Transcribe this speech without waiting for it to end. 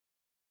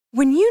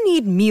When you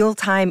need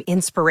mealtime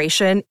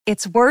inspiration,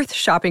 it's worth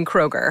shopping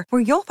Kroger,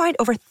 where you'll find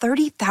over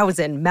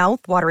 30,000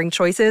 mouth-watering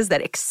choices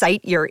that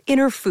excite your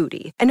inner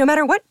foodie. And no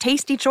matter what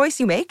tasty choice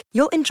you make,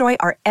 you'll enjoy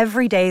our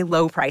everyday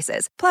low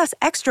prices, plus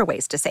extra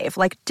ways to save,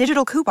 like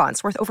digital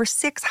coupons worth over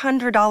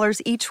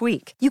 $600 each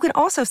week. You can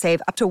also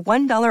save up to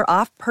 $1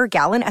 off per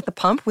gallon at the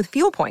pump with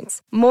fuel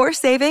points. More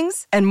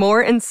savings and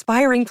more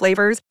inspiring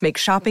flavors make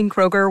shopping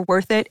Kroger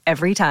worth it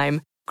every time.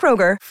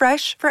 Kroger,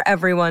 fresh for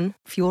everyone.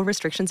 Fuel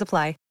restrictions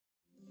apply.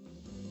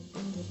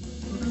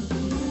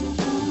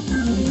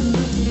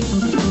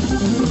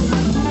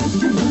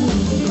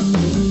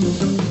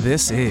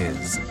 This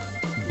is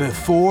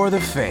Before the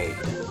Fade,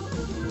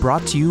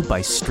 brought to you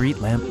by Street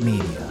Lamp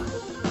Media.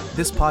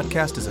 This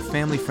podcast is a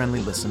family-friendly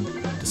listen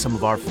to some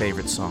of our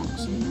favorite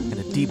songs and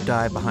a deep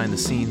dive behind the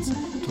scenes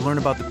to learn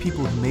about the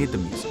people who made the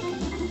music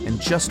and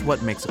just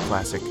what makes a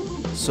classic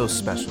so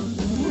special.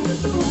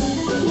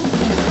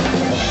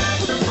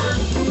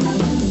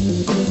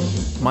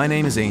 My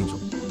name is Angel.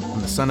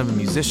 I'm the son of a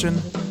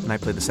musician, and I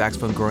played the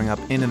saxophone growing up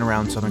in and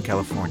around Southern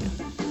California.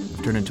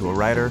 I've turned into a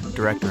writer,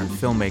 director, and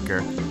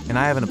filmmaker, and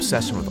I have an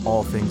obsession with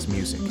all things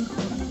music.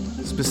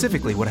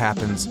 Specifically, what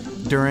happens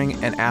during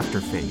and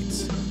after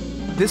fades.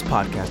 This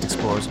podcast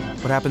explores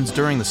what happens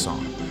during the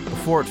song,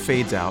 before it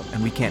fades out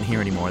and we can't hear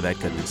any more of that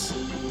goodness.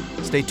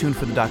 Stay tuned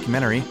for the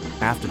documentary,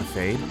 After the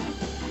Fade,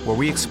 where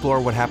we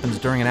explore what happens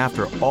during and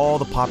after all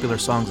the popular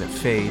songs that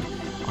fade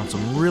on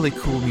some really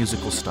cool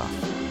musical stuff.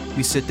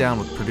 We sit down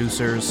with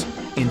producers,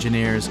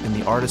 engineers, and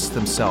the artists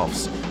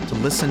themselves to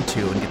listen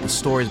to and get the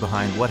stories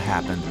behind what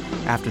happened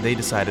after they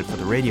decided for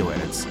the radio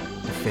edits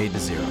to fade to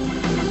zero.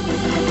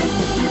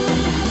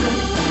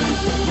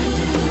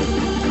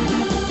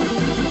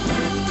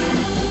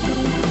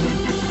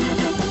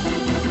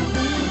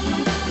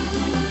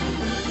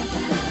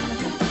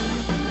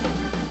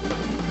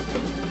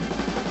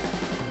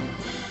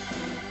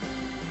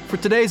 For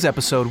today's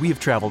episode, we have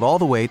traveled all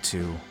the way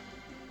to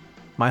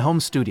my home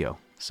studio,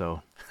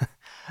 so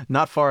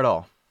not far at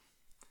all.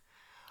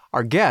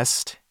 Our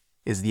guest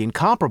is the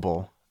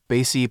incomparable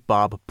Basie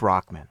Bob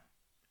Brockmann.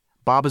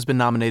 Bob has been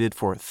nominated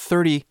for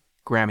 30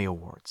 Grammy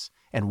Awards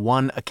and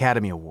 1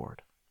 Academy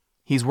Award.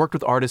 He's worked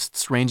with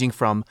artists ranging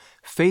from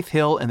Faith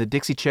Hill and the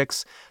Dixie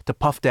Chicks to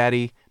Puff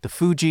Daddy, the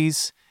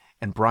Fugees,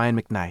 and Brian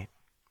McKnight.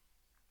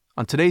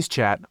 On today's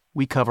chat,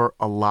 we cover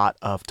a lot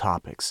of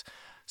topics,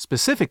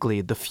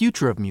 specifically the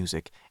future of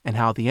music and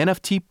how the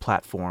NFT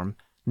platform,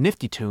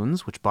 Nifty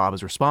Tunes, which Bob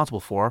is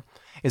responsible for,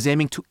 is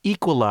aiming to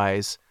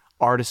equalize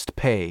artist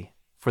pay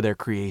for their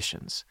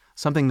creations,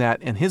 something that,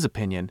 in his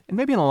opinion, and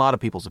maybe in a lot of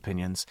people's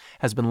opinions,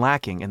 has been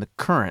lacking in the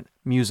current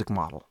music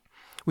model.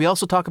 We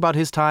also talk about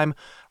his time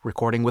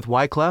recording with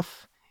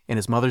Wyclef in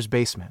his mother's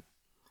basement.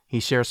 He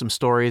shares some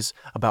stories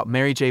about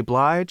Mary J.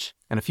 Blige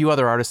and a few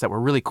other artists that were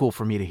really cool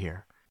for me to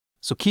hear.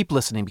 So keep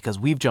listening because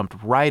we've jumped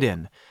right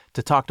in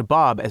to talk to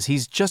Bob as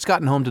he's just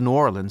gotten home to New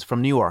Orleans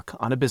from New York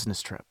on a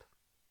business trip.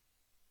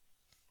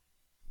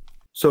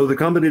 So the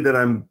company that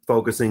I'm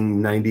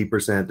focusing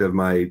 90% of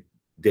my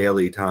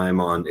daily time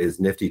on is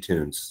Nifty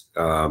Tunes,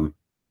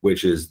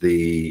 which is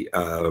the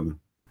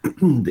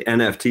the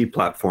NFT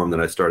platform that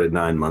I started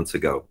 9 months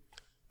ago.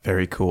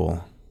 Very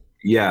cool.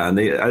 Yeah, and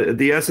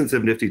the essence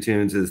of Nifty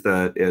Tunes is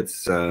that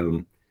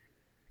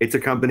it's a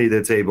company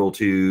that's able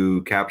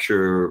to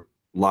capture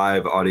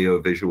live audio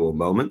visual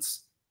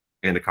moments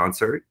in a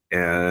concert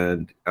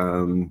and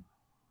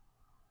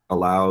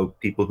allow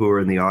people who are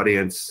in the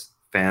audience,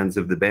 fans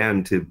of the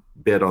band, to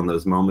bid on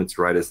those moments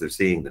right as they're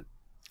seeing them.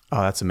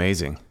 Oh, that's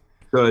amazing.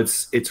 So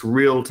it's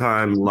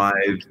real-time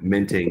live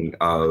minting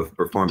of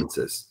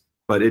performances,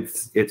 but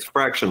it's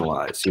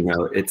fractionalized. You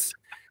know,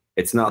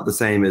 it's not the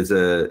same as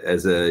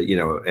a you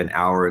know, an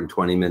hour and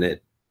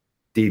 20-minute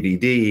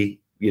DVD,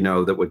 you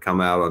know, that would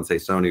come out on, say,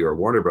 Sony or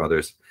Warner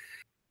Brothers.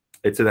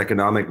 It's an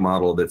economic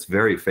model that's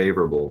very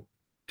favorable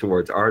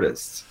towards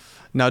artists.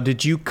 Now,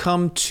 did you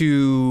come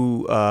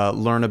to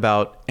learn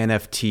about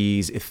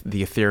NFTs,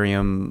 the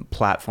Ethereum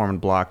platform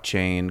and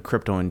blockchain,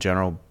 crypto in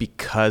general,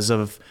 because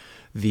of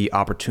the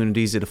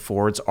opportunities it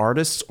affords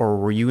artists, or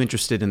were you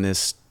interested in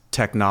this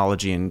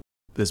technology and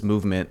this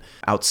movement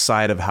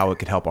outside of how it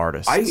could help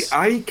artists?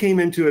 I came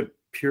into it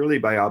purely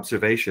by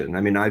observation.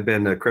 I mean, I've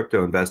been a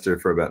crypto investor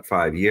for about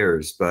 5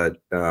 years, but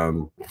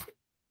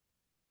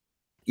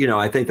you know,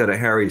 I think that a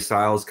Harry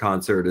Styles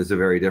concert is a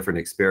very different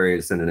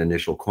experience than an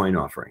initial coin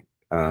offering.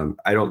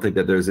 I don't think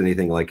that there's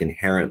anything like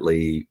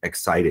inherently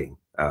exciting,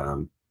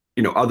 you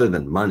know, other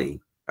than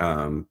money.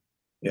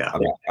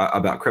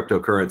 About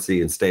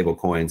cryptocurrency and stable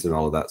coins and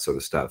all of that sort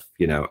of stuff.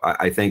 You know,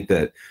 I think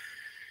that,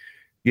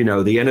 you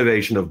know, the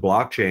innovation of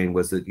blockchain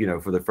was that, you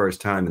know, for the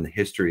first time in the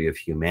history of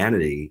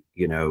humanity,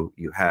 you know,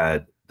 you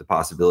had the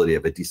possibility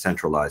of a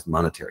decentralized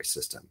monetary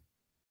system.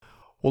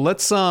 Well,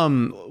 let's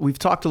we've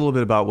talked a little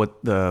bit about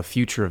what the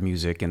future of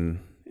music and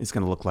is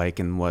going to look like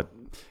and what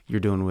you're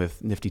doing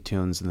with Nifty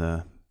Tunes and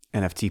the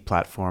NFT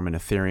platform and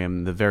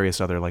Ethereum, the various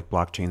other like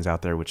blockchains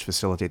out there which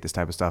facilitate this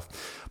type of stuff.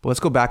 But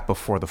let's go back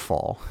before the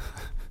fall.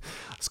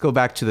 Let's go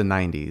back to the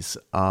 90s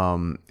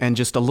and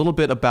just a little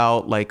bit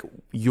about like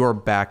your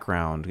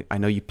background. I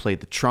know you played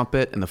the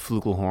trumpet and the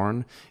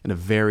flugelhorn in a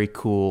very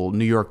cool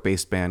New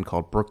York-based band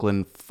called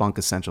Brooklyn Funk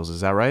Essentials.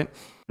 Is that right?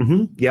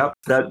 Yep.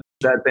 That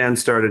band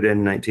started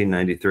in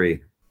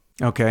 1993.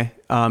 Okay.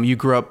 You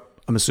grew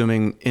up, I'm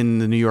assuming, in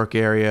the New York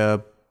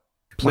area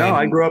playing. No,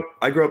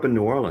 I grew up in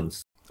New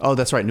Orleans. Oh,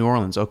 that's right. New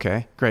Orleans.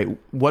 Okay, great.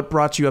 What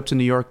brought you up to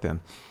New York then?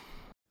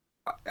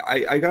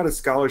 I got a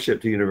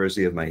scholarship to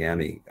University of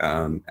Miami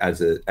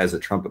as a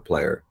trumpet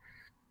player.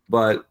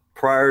 But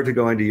prior to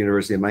going to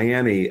University of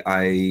Miami,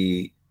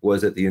 I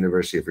was at the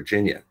University of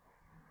Virginia,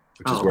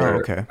 which is where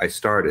okay. I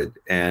started.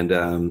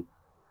 And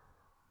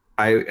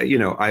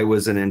I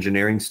was an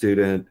engineering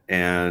student,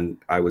 and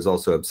I was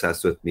also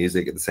obsessed with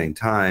music at the same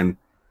time.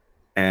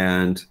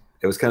 And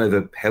it was kind of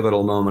a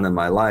pivotal moment in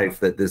my life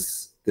that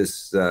this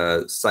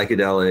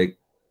psychedelic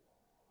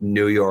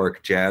New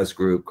York jazz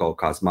group called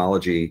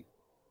Cosmology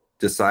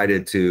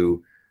decided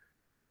to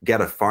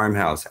get a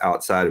farmhouse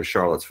outside of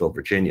Charlottesville,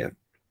 Virginia.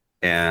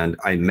 And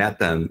I met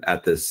them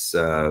at this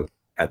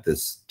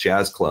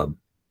jazz club,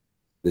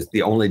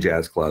 the only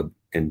jazz club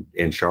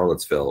in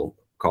Charlottesville,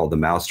 called the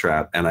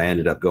Mousetrap. And I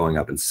ended up going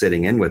up and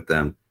sitting in with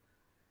them.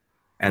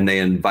 And they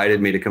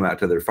invited me to come out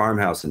to their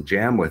farmhouse and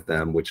jam with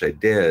them, which I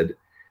did.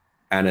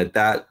 And at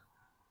that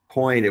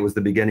point, it was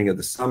the beginning of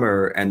the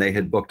summer, and they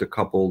had booked a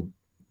couple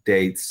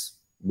dates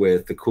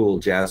with the Cool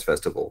Jazz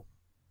Festival.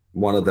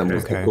 One of them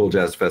was the Cool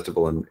Jazz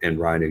Festival in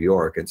Rye, New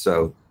York. And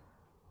so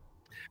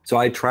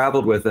I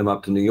traveled with them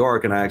up to New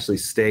York, and I actually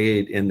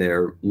stayed in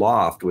their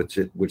loft, which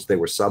they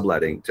were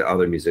subletting to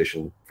other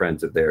musician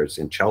friends of theirs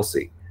in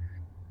Chelsea.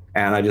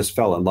 And I just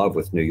fell in love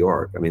with New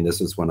York. I mean, this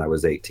was when I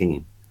was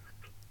 18.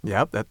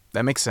 Yep,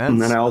 that makes sense.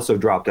 And then I also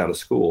dropped out of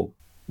school.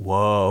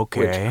 Whoa,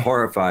 okay. Which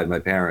horrified my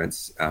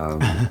parents.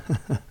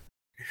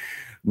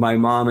 My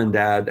mom and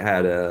dad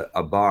had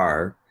a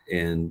bar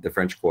in the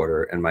French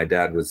Quarter, and my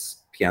dad was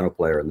piano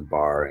player in the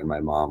bar, and my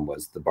mom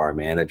was the bar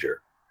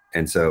manager.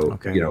 And so,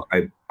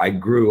 I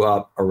grew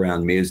up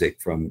around music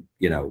from,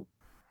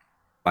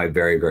 my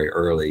very, very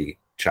early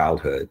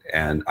childhood,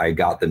 and I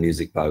got the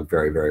music bug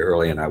very, very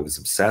early, and I was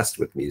obsessed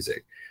with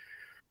music.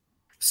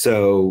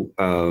 So,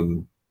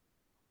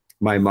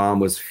 my mom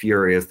was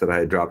furious that I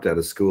had dropped out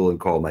of school and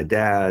called my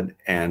dad.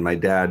 And my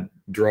dad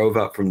drove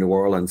up from New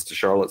Orleans to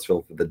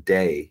Charlottesville for the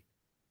day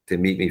to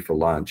meet me for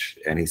lunch.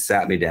 And he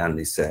sat me down and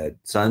he said,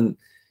 "Son,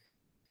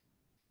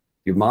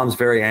 your mom's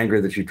very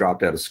angry that you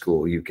dropped out of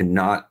school. You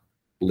cannot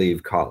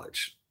leave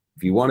college.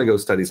 If you want to go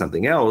study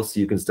something else,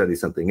 you can study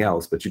something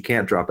else, but you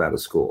can't drop out of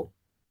school."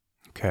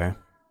 Okay.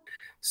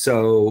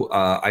 So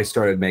I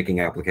started making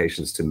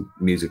applications to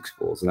music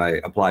schools, and I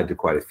applied to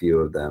quite a few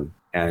of them.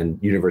 And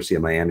University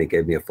of Miami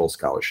gave me a full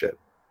scholarship.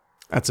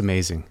 That's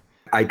amazing.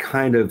 I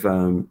kind of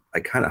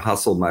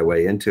hustled my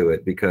way into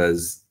it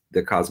because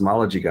the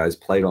Cosmology guys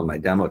played on my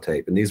demo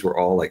tape, and these were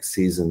all like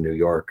seasoned New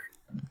York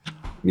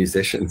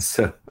musicians.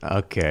 So,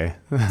 okay.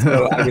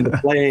 So I mean, the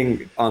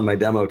playing on my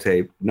demo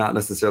tape, not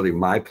necessarily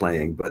my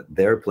playing, but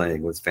their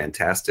playing was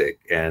fantastic,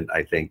 and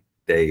I think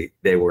they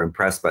were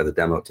impressed by the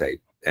demo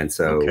tape. And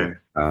so,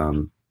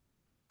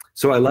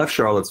 so I left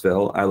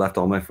Charlottesville. I left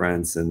all my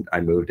friends, and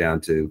I moved down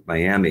to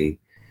Miami.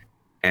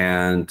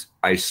 And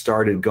I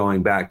started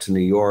going back to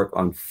New York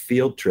on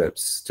field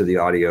trips to the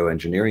Audio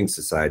Engineering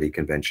Society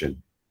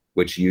convention,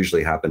 which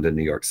usually happened in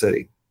New York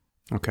City.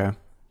 Okay.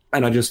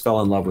 And I just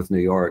fell in love with New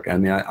York. I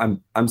mean,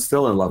 I'm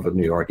still in love with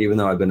New York, even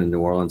though I've been in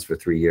New Orleans for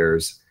 3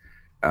 years.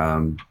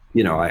 I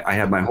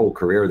had my whole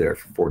career there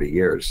for 40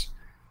 years.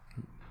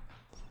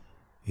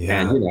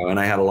 Yeah. And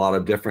I had a lot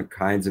of different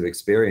kinds of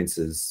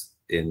experiences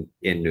in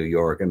New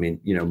York. I mean,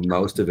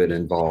 most of it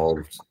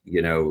involved,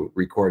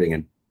 recording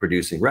and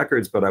producing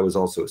records, but I was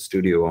also a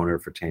studio owner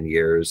for 10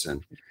 years.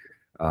 And,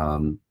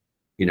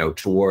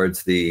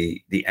 towards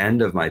the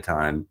end of my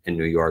time in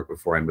New York,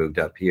 before I moved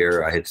up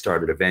here, I had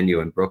started a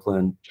venue in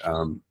Brooklyn,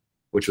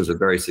 which was a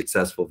very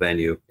successful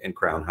venue in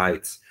Crown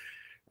Heights.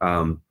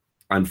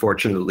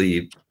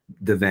 Unfortunately,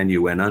 the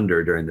venue went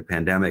under during the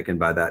pandemic. And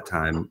by that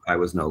time, I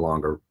was no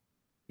longer,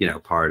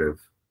 part of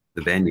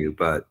the venue.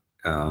 But,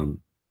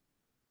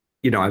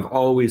 I've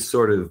always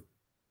sort of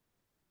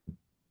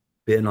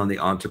been on the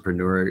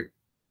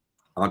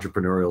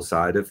entrepreneurial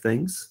side of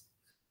things.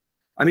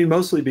 I mean,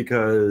 mostly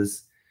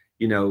because,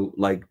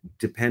 like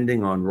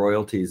depending on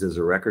royalties as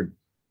a record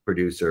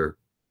producer,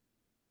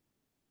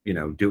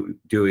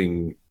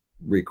 doing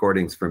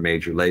recordings for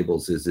major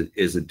labels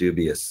is a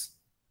dubious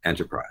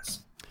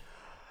enterprise.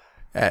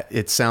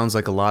 It sounds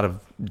like a lot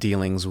of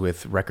dealings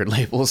with record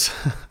labels.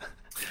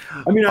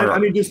 I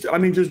mean,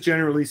 just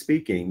generally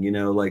speaking,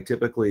 like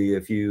typically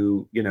if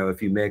you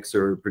mix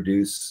or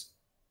produce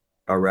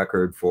a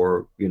record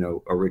for,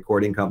 a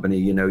recording company,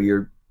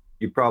 you're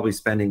probably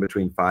spending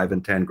between $5,000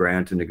 and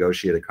 $10,000 to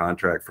negotiate a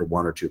contract for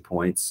 1 or 2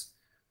 points.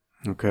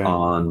 Okay.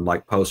 On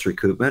like post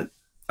recoupment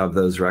of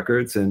those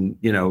records. And,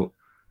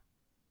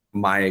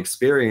 my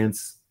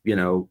experience,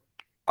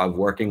 of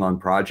working on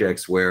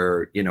projects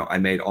where, I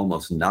made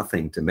almost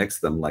nothing to mix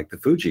them, like the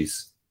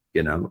Fugees,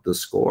 the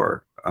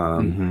score,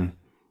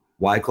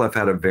 Wyclef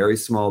had a very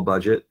small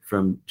budget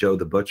from Joe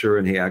the Butcher,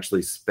 and he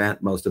actually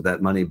spent most of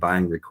that money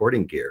buying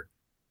recording gear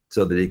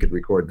so that he could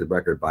record the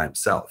record by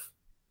himself.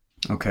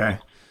 Okay.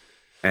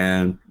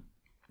 And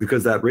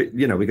because of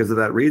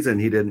that reason,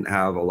 he didn't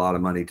have a lot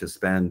of money to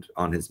spend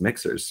on his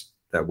mixers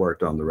that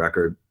worked on the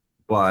record.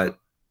 But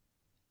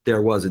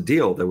there was a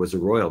deal. There was a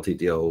royalty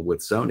deal with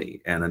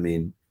Sony. And I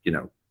mean,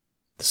 the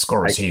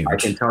score was huge. I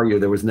can tell you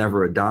there was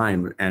never a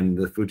dime, and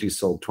the Fuji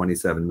sold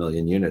 27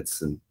 million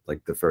units in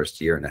like the first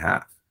year and a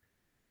half.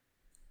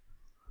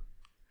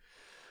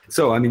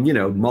 So, I mean,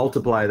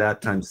 multiply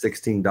that times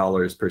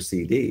 $16 per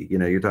CD,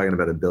 you're talking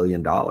about $1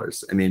 billion.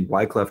 I mean,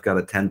 Wyclef got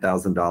a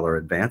 $10,000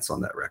 advance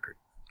on that record.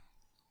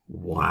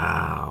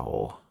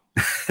 Wow.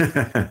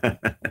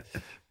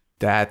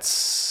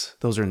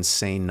 Those are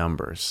insane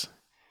numbers.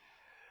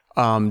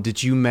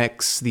 Did you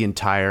mix the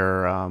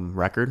entire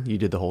record? You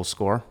did the whole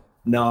score?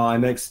 No, I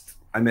mixed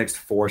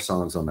 4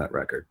 songs on that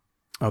record.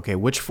 Okay,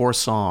 which 4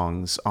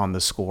 songs on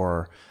the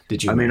score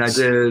did you mix?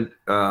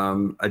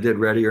 I did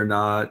Ready or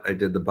Not. I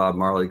did the Bob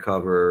Marley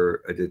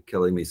cover. I did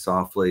Killing Me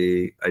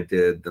Softly. I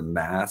did The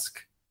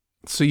Mask.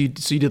 So you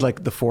did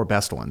like the 4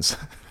 best ones.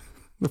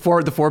 The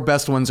four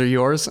best ones are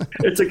yours.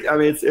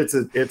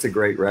 It's a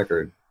great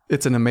record.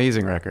 It's an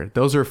amazing record.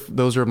 Those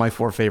are my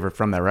 4 favorite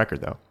from that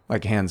record though,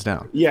 like hands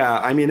down. Yeah,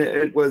 I mean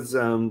it was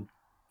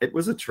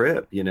a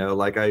trip,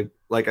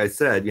 like I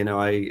said,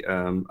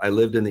 I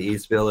lived in the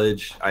East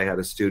Village. I had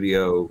a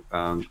studio,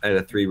 I had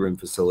a 3-room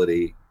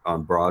facility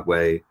on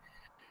Broadway,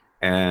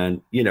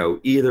 and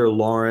either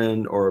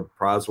Lauren or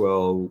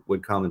Proswell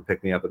would come and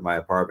pick me up at my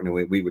apartment,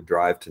 and we would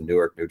drive to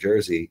Newark, New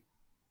Jersey,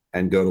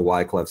 and go to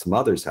Wyclef's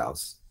mother's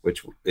house,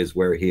 which is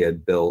where he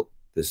had built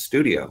the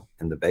studio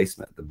in the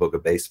basement, the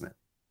Booga basement.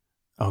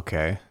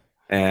 Okay.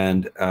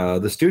 And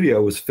the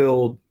studio was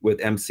filled with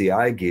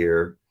MCI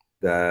gear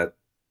that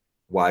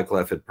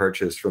Wyclef had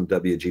purchased from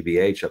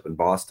WGBH up in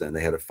Boston.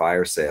 They had a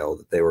fire sale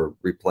that they were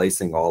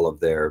replacing all of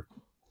their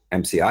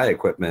MCI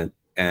equipment.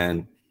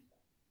 And,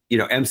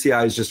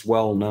 MCI is just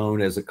well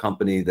known as a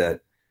company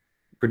that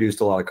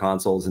produced a lot of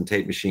consoles and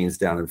tape machines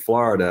down in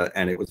Florida,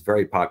 and it was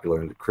very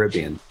popular in the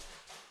Caribbean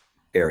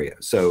area.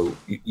 So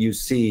you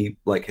see,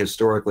 like,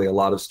 historically, a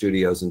lot of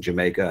studios in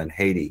Jamaica and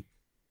Haiti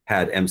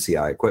had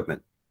MCI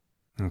equipment.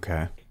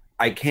 Okay.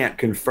 I can't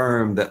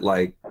confirm that,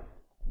 like,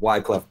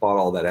 Wyclef bought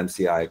all that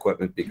MCI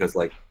equipment because,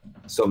 like,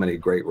 so many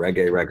great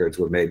reggae records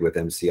were made with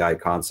MCI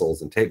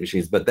consoles and tape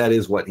machines, but that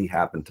is what he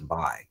happened to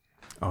buy.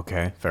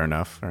 Okay, fair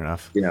enough.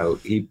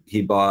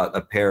 He bought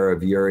a pair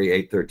of Uri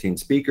 813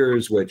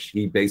 speakers, which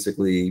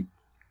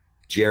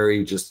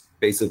Jerry just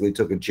basically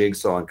took a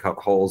jigsaw and cut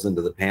holes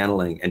into the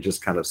paneling and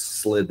just kind of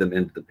slid them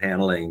into the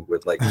paneling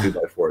with like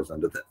 2x4s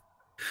under them.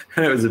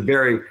 And it was a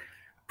very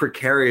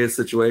precarious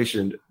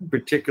situation,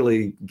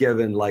 particularly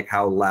given like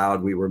how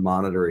loud we were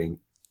monitoring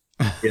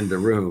in the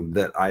room,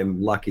 that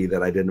I'm lucky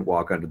that I didn't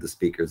walk under the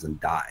speakers and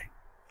die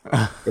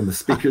from the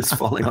speakers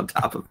falling on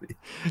top of me.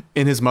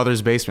 In his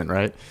mother's basement,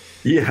 right?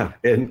 Yeah,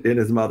 in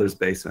his mother's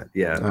basement.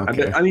 Yeah.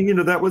 Okay. I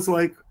mean, that was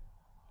like,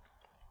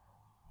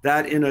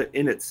 that in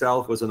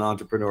itself was an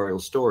entrepreneurial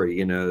story.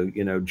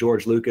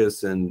 George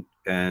Lucas and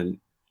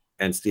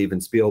Steven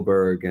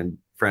Spielberg and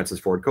Francis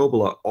Ford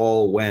Coppola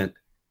all went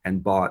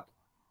and bought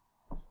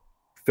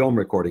film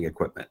recording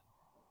equipment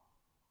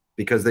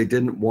because they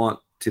didn't want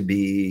to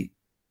be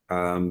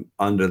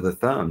under the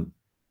thumb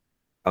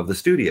of the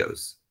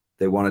studios.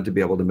 They wanted to be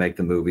able to make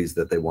the movies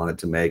that they wanted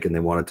to make, and they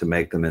wanted to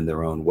make them in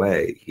their own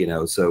way.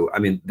 So I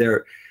mean,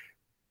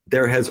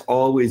 there has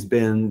always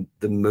been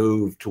the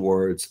move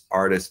towards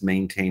artists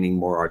maintaining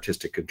more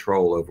artistic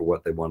control over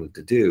what they wanted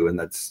to do, and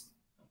that's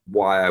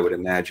why I would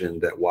imagine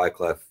that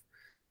Wyclef,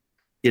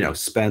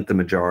 spent the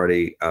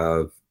majority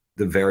of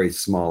the very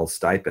small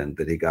stipend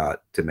that he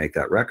got to make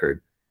that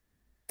record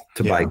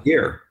to buy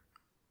gear,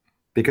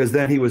 because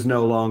then he was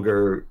no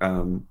longer.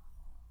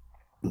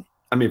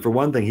 I mean, for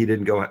one thing, he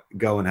didn't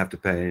go and have to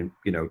pay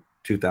 $2,000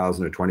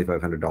 or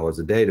 $2,500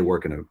 a day to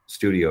work in a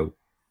studio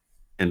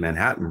in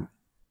Manhattan.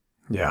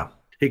 Yeah,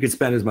 he could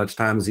spend as much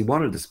time as he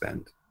wanted to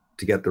spend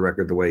to get the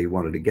record the way he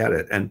wanted to get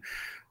it. And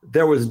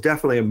there was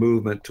definitely a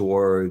movement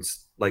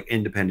towards like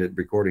independent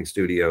recording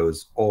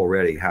studios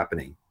already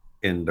happening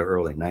in the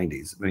early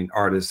 90s. I mean,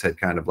 artists had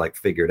kind of like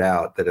figured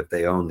out that if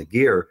they own the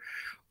gear,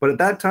 but at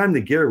that time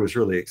the gear was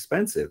really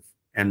expensive,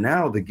 and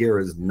now the gear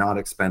is not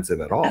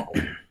expensive at all.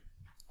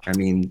 I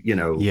mean,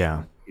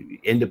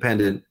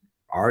 independent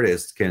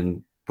artists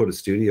can put a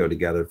studio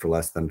together for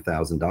less than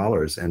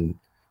 $1,000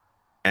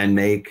 and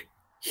make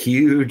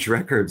huge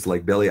records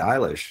like Billie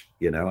Eilish.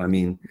 I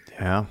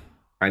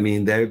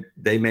mean,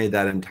 they made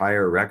that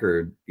entire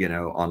record,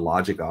 on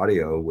Logic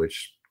Audio,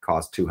 which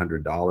cost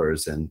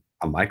 $200 and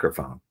a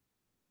microphone.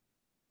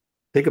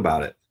 Think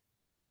about it.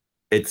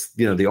 It's,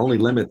 the only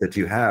limit that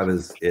you have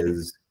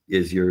is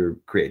your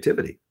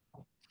creativity.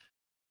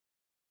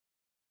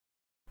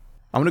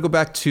 I'm going to go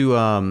back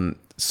to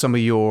some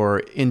of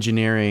your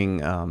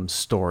engineering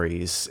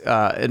stories.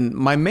 And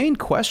my main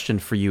question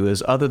for you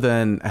is, other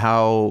than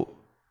how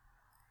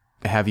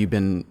have you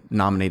been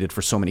nominated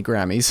for so many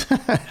Grammys?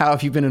 How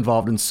have you been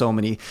involved in so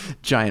many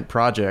giant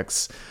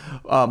projects?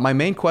 My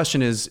main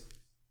question is,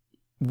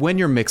 when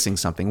you're mixing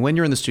something, when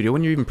you're in the studio,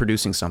 when you're even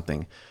producing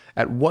something,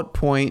 at what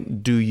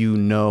point do you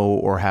know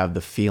or have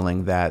the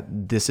feeling that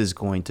this is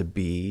going to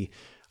be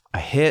a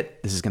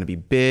hit, this is going to be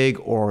big,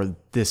 or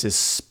this is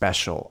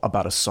special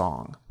about a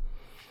song?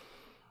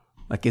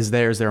 Like, is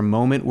there a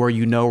moment where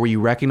you know, where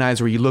you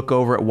recognize, where you look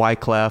over at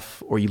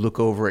Wyclef, or you look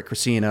over at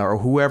Christina, or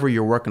whoever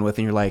you're working with,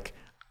 and you're like,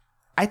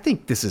 I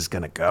think this is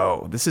going to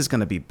go. This is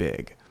going to be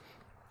big.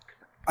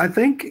 I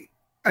think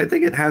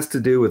it has to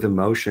do with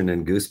emotion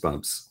and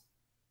goosebumps.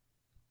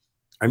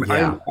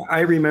 I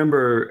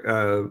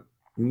remember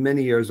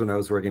many years when I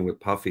was working with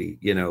Puffy,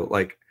 you know,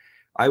 like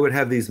I would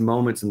have these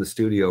moments in the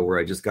studio where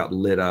I just got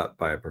lit up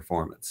by a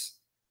performance.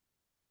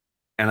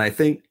 And I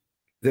think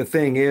the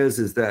thing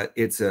is that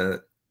it's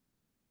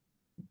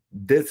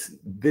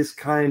this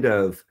kind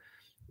of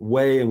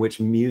way in which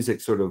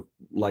music sort of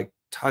like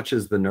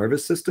touches the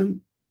nervous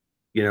system,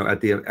 you know, at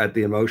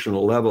the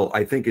emotional level,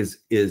 I think is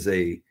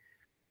a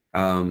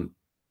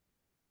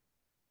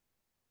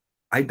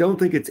I don't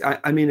think it's,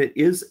 I mean, it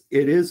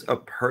is a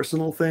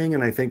personal thing.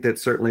 And I think that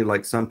certainly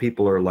like some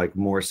people are like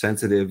more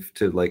sensitive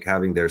to like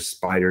having their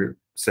spider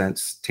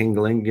sense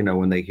tingling, you know,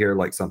 when they hear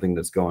like something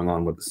that's going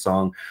on with the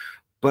song.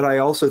 But I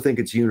also think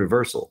it's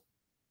universal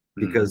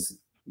because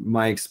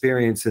my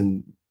experience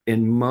in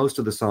most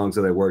of the songs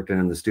that I worked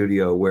in the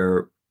studio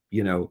where,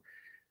 you know,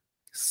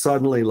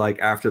 suddenly like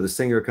after the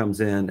singer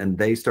comes in and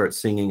they start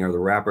singing, or the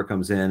rapper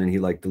comes in and he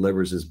like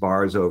delivers his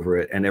bars over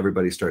it and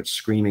everybody starts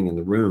screaming in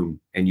the room,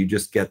 and you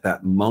just get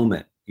that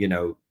moment, you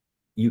know,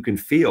 you can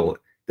feel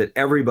that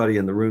everybody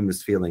in the room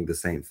is feeling the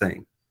same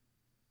thing.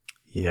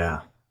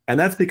 Yeah. And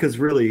that's because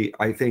really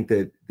I think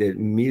that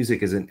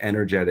music is an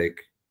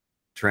energetic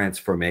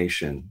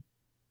transformation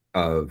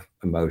of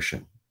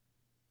emotion.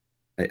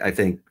 I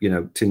think, you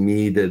know, to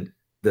me, the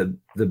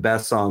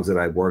best songs that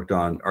I've worked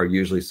on are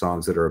usually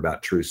songs that are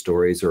about true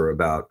stories or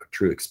about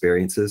true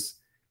experiences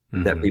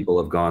that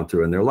people have gone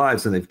through in their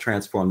lives, and they've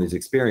transformed these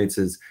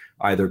experiences,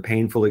 either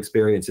painful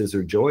experiences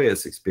or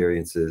joyous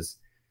experiences,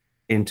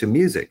 into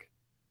music.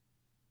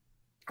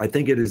 I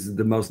think it is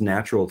the most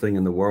natural thing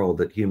in the world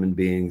that human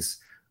beings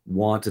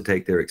want to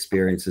take their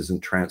experiences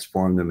and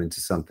transform them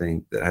into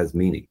something that has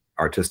meaning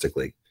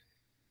artistically.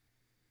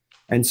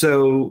 And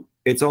so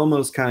it's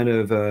almost kind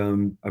of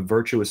a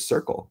virtuous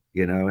circle,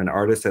 you know. An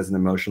artist has an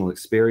emotional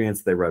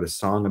experience, they write a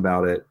song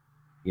about it,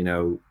 you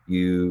know,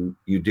 you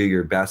do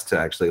your best to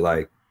actually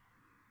like,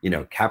 you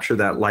know, capture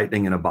that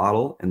lightning in a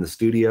bottle in the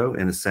studio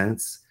in a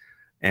sense,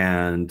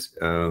 and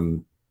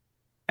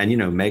you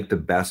know, make the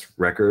best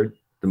record,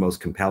 the most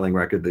compelling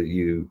record that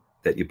you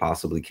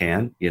possibly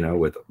can, you know,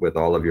 with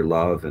all of your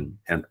love and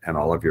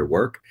all of your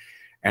work.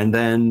 And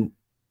then,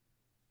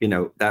 you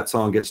know, that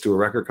song gets to a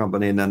record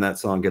company, and then that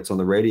song gets on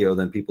the radio,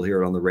 then people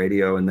hear it on the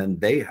radio, and then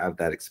they have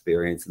that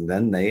experience, and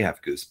then they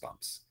have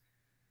goosebumps.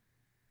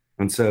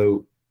 And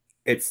so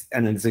it's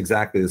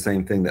exactly the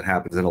same thing that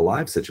happens in a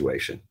live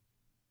situation.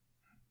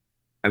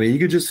 I mean,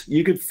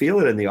 you could feel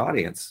it in the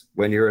audience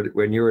when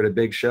you're at a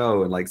big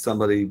show and like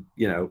somebody,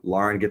 you know,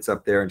 Lauren gets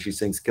up there and she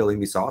sings Killing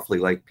Me Softly,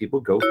 like people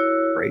go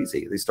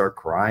crazy. They start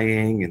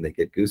crying and they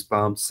get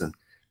goosebumps, and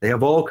they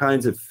have all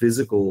kinds of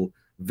physical,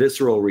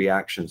 visceral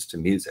reactions to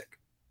music.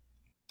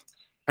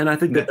 And I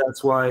think that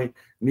that's why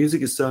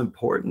music is so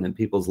important in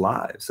people's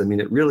lives. I mean,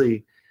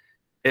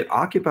 it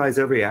occupies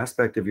every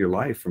aspect of your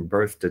life from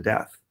birth to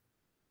death.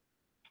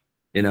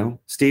 You know,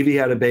 Stevie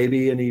had a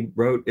baby and he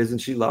wrote "Isn't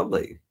She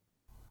Lovely?"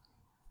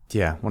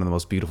 Yeah, one of the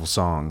most beautiful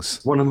songs.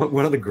 One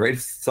of the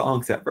greatest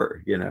songs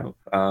ever, you know.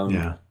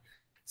 Yeah.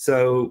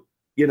 So,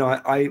 you know,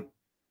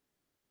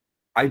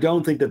 I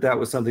don't think that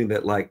was something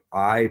that like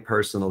I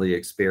personally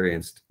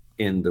experienced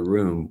in the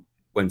room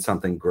when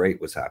something great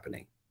was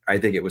happening. I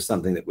think it was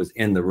something that was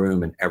in the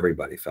room and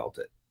everybody felt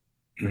it.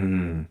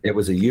 It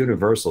was a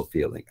universal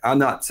feeling. I'm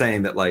not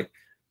saying that like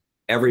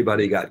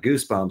everybody got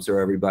goosebumps or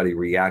everybody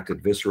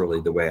reacted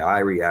viscerally the way I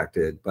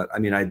reacted, but I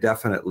mean,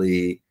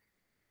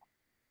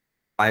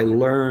 I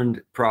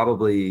learned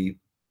probably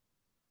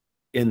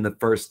in the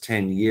first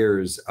 10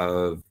 years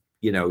of,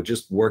 you know,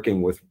 just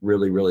working with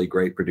really, really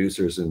great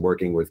producers and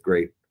working with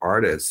great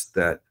artists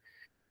that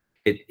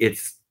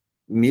it's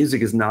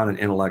music is not an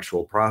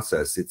intellectual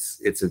process.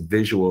 It's a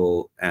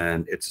visual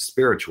and it's a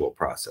spiritual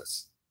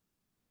process.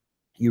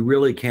 You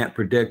really can't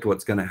predict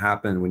what's going to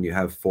happen when you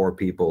have four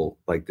people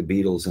like the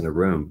Beatles in a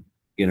room,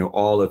 you know,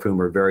 all of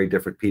whom are very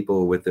different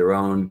people with their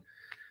own,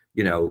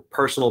 you know,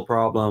 personal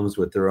problems,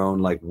 with their own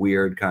like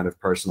weird kind of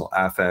personal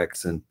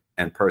affects and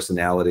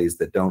personalities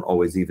that don't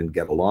always even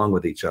get along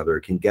with each other,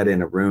 can get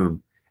in a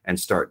room and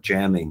start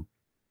jamming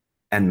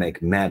and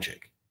make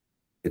magic.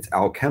 It's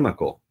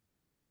alchemical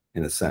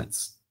in a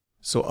sense.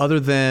 So other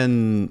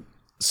than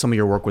some of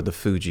your work with the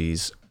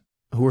Fugees,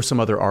 who are some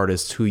other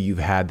artists who you've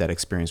had that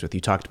experience with?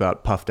 You talked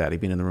about Puff Daddy,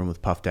 being in the room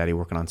with Puff Daddy,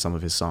 working on some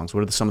of his songs.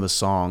 What are some of the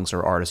songs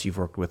or artists you've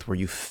worked with where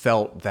you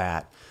felt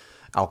that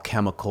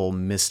alchemical,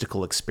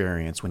 mystical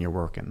experience when you're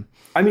working?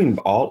 I mean,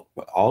 all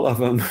of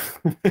them.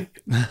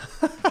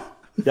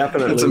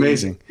 Definitely. That's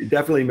amazing.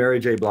 Definitely Mary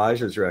J.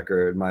 Blige's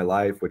record, My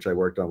Life, which I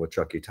worked on with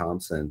Chucky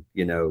Thompson.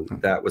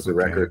 That was a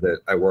record that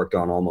I worked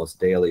on almost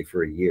daily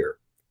for a year.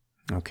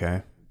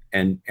 Okay.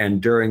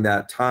 And during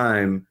that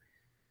time,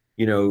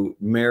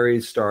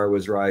 Mary's star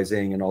was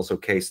rising, and also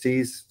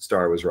KC's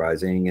star was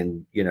rising.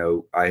 And,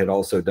 I had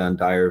also done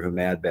Diary of a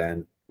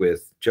Madman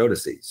with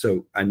Jodeci.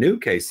 So I knew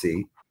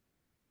KC,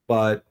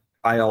 but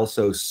I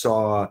also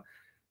saw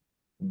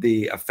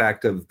the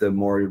effect of the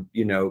more,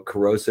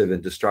 corrosive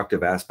and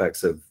destructive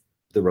aspects of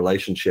the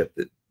relationship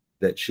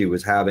that she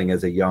was having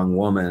as a young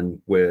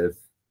woman with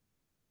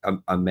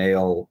a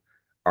male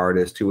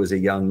artist who was a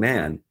young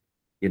man,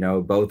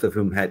 both of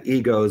whom had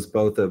egos,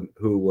 both of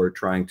who were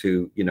trying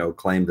to,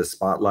 claim the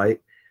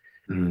spotlight.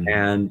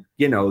 And,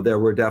 there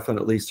were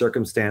definitely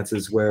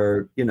circumstances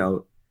where,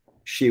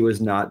 she was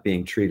not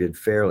being treated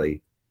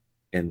fairly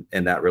in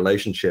that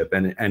relationship.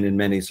 And in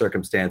many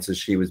circumstances,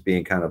 she was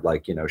being kind of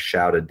like,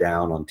 shouted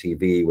down on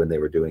TV when they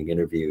were doing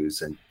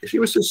interviews. And she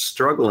was just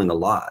struggling a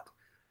lot.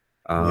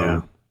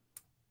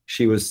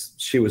 She was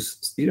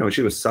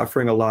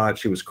suffering a lot.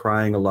 She was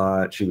crying a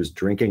lot. She was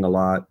drinking a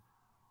lot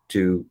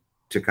to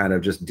kind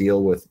of just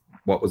deal with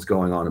what was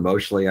going on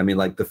emotionally. I mean,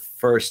 like the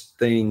first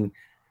thing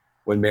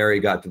when Mary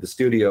got to the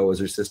studio was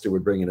her sister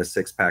would bring in a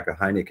 6-pack of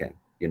Heineken.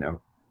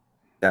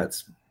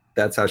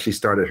 That's how she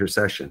started her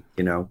session,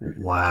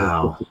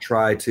 Wow. to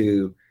try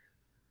to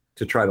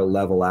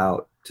level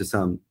out to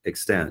some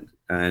extent.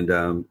 And,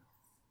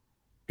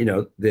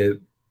 the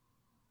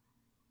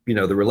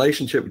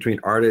relationship between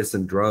artists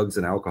and drugs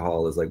and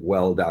alcohol is like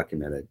well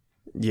documented.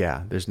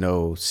 Yeah. There's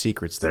no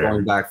secrets there.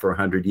 Going back for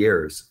 100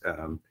 years.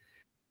 And,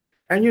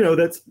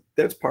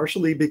 that's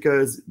partially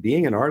because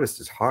being an artist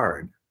is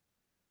hard.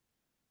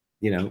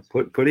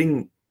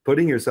 Putting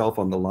yourself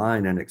on the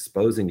line and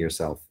exposing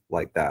yourself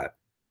like that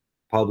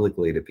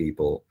publicly to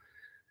people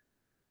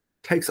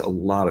takes a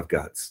lot of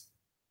guts.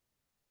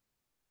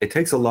 It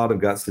takes a lot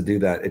of guts to do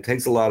that. It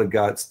takes a lot of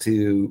guts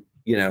to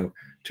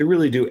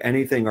really do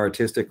anything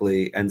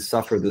artistically and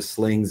suffer the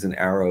slings and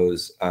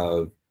arrows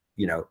of,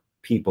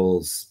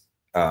 people's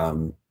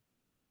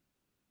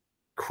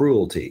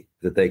cruelty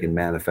that they can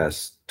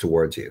manifest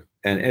towards you.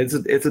 And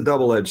it's a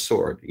double-edged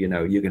sword. You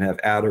can have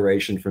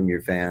adoration from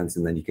your fans,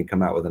 and then you can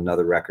come out with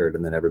another record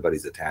and then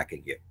everybody's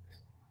attacking you.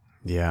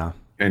 Yeah.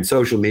 And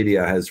social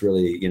media has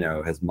really,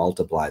 has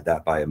multiplied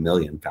that by a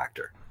million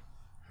factor.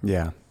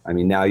 Yeah. I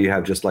mean, now you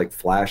have just like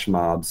flash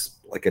mobs,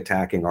 like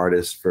attacking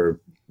artists for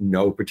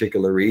no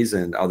particular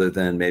reason other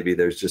than maybe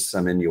there's just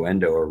some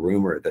innuendo or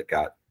rumor that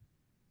got,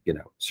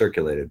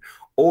 circulated.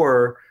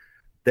 Or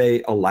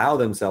they allow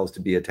themselves to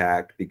be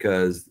attacked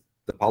because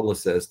the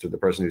publicist or the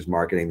person who's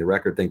marketing the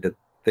record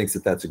thinks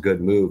that that's a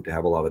good move to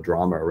have a lot of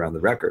drama around the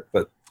record.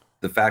 But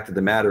the fact of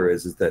the matter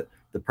is that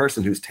the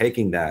person who's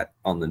taking that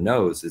on the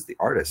nose is the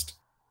artist.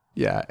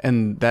 Yeah,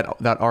 and that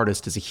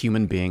artist is a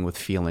human being with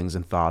feelings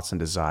and thoughts and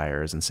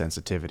desires and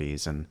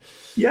sensitivities. And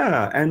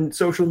yeah, and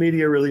social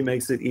media really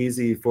makes it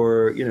easy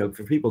for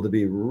for people to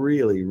be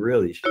really,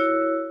 really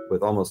shitty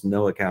with almost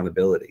no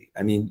accountability.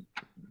 I mean,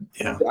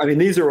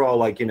 these are all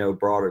like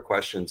broader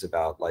questions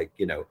about like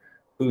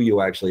who you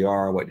actually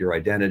are, what your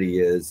identity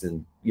is,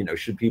 and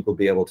should people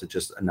be able to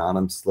just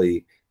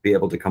anonymously be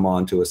able to come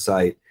onto a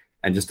site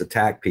and just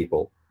attack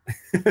people?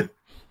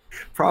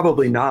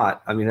 Probably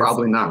not. I mean,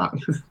 probably not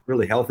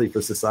really healthy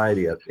for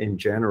society in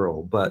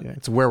general, but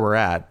it's where we're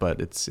at, but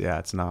it's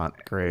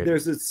not great.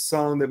 There's this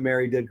song that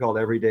Mary did called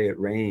Every Day It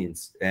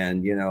Rains.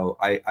 And,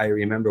 I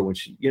remember when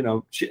she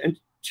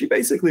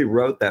basically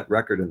wrote that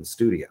record in the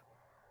studio.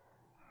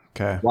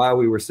 Okay. While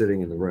we were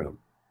sitting in the room,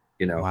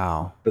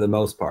 Wow. For the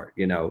most part,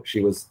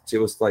 she was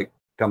like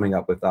coming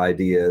up with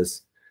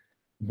ideas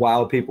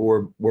while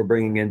people were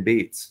bringing in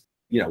beats,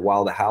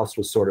 while the house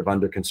was sort of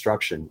under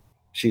construction.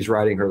 She's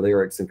writing her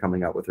lyrics and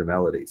coming up with her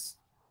melodies.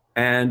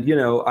 And,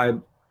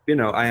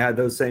 I had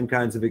those same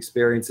kinds of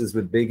experiences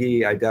with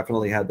Biggie. I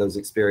definitely had those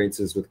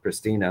experiences with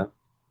Christina.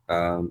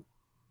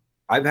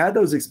 I've had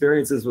those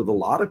experiences with a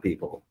lot of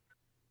people.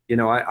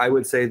 I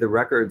would say the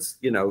records,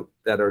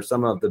 that are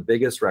some of the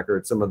biggest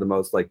records, some of the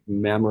most like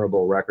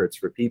memorable records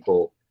for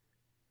people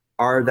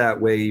are that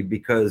way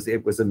because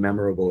it was a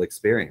memorable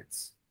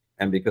experience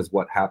and because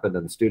what happened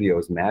in the studio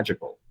is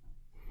magical.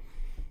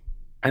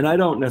 And I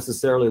don't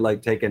necessarily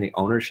like take any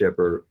ownership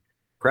or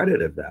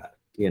credit of that.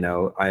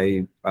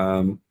 I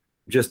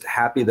just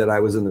happy that I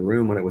was in the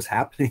room when it was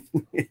happening.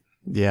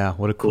 Yeah,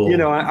 what a cool.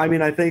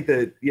 I think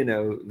that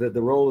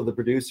the role of the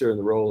producer and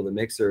the role of the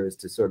mixer is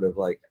to sort of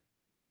like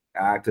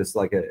act as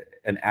like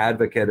an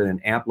advocate and an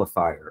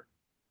amplifier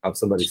of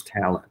somebody's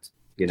talent.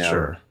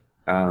 Sure.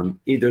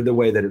 Either the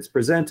way that it's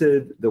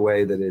presented, the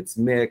way that it's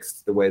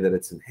mixed, the way that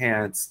it's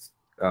enhanced,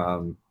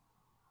 the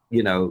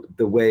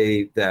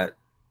way that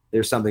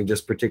there's something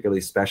just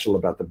particularly special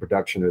about the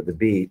production or the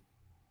beat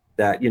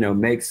that,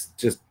 makes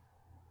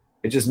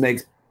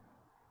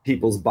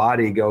people's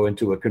body go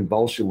into a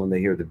convulsion when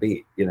they hear the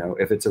beat,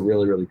 if it's a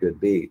really, really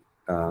good beat.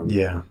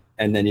 Yeah.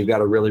 and then you've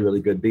got a really, really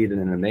good beat and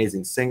an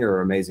amazing singer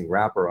or amazing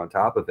rapper on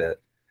top of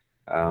it.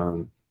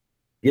 You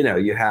know,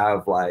 you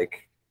have the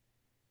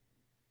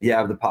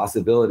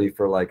possibility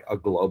for like a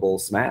global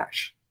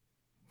smash.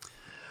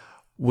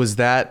 Was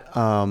that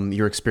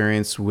your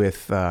experience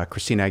with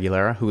Christina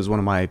Aguilera, who was one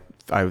of my,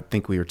 I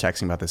think we were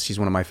texting about this. She's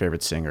one of my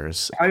favorite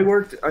singers. I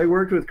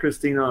worked with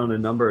Christina on a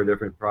number of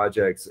different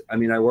projects. I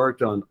mean, I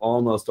worked on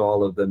almost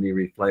all of the Mi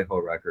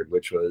Reflejo record,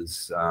 which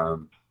was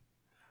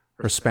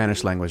Her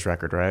Spanish language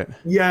record, right?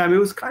 yeah, I mean, it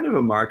was kind of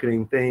a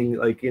marketing thing.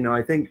 Like, you know,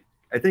 I think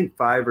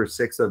 5 or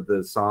 6 of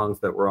the songs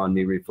that were on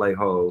Mi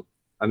Reflejo.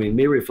 I mean,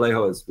 Mi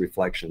Reflejo is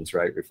Reflections,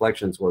 right?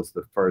 Reflections was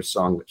the first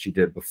song that she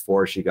did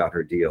before she got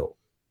her deal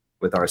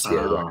with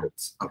RCA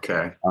Records.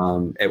 Okay.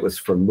 It was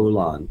from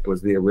Mulan. It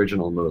was the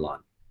original Mulan.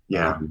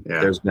 Yeah.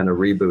 There's been a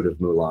reboot of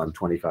Mulan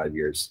 25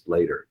 years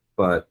later.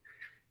 But,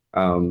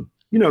 you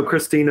know,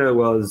 Christina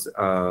was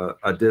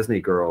a Disney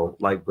girl,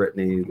 like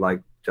Britney,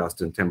 like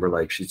Justin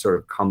Timberlake. She'd sort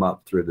of come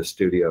up through the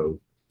studio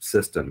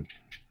system.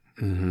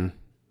 Mm-hmm.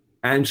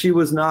 And she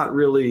was not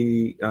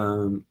really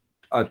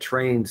a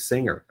trained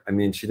singer. I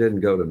mean, she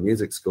didn't go to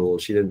music school.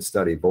 She didn't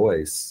study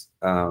voice.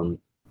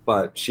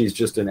 But she's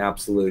just an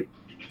absolute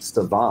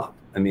savant.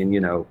 I mean, you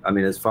know,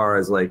 as far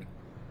as like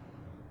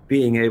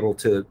being able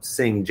to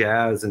sing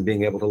jazz and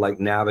being able to like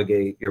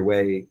navigate your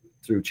way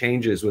through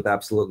changes with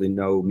absolutely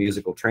no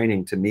musical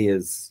training, to me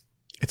it's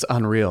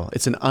unreal.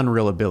 It's an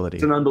unreal ability.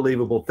 It's an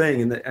unbelievable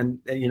thing. And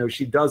you know,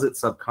 she does it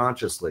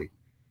subconsciously.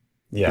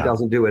 Yeah. She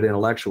doesn't do it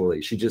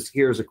intellectually. She just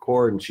hears a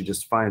chord and she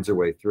just finds her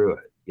way through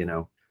it, you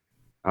know?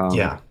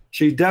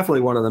 She's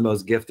definitely one of the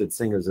most gifted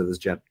singers of this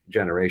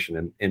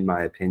generation, in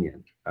my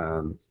opinion.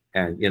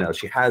 And, you know,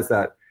 she has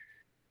that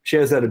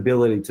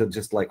ability to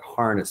just like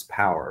harness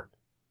power,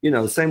 you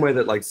know, the same way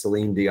that like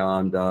Celine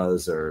Dion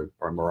does or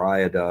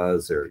Mariah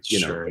does, or,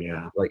 you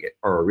know, like,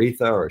 or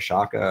Aretha or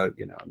Shaka,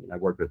 you know, I mean, I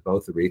worked with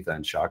both Aretha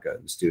and Shaka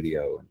in the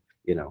studio, and,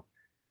 you know,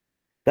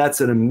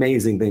 that's an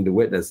amazing thing to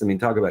witness. I mean,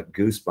 talk about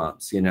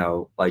goosebumps, you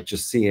know, like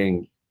just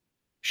seeing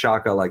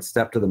Shaka like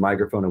step to the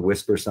microphone and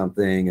whisper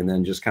something, and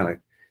then just kind of,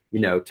 you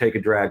know, take a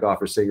drag off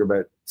her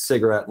cigarette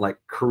and like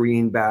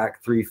careen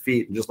back 3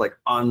 feet and just like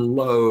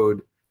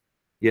unload,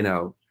 you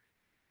know,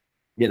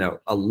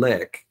 a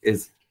lick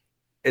is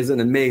an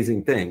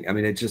amazing thing. I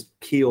mean, it just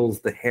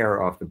peels the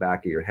hair off the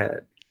back of your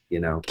head, you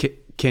know.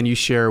 Can you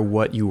share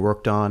what you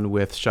worked on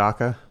with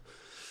Shaka?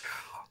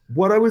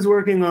 What I was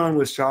working on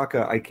with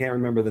Shaka, I can't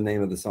remember the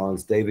name of the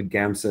songs. David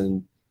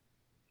Gamson,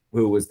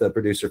 who was the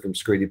producer from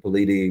Scritti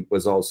Politti,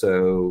 was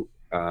also,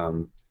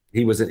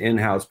 he was an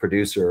in-house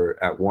producer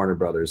at Warner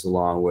Brothers,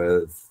 along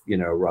with, you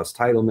know, Russ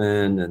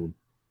Titleman and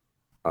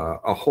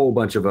a whole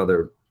bunch of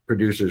other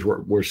producers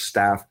were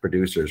staff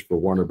producers for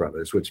Warner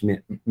Brothers, which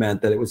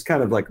meant that it was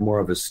kind of like more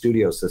of a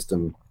studio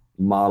system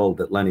model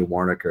that Lenny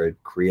Waronker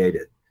had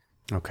created.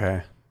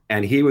 Okay.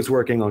 And he was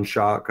working on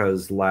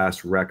Shaka's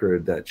last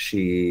record that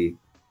she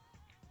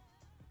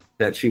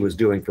was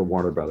doing for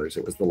Warner Brothers.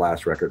 It was the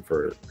last record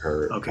for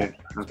her. Okay.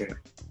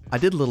 I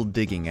did a little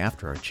digging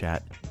after our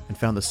chat and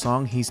found the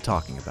song he's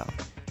talking about.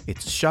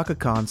 It's Shaka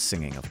Khan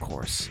singing, of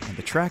course, and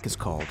the track is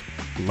called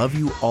Love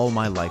You All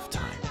My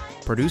Lifetime,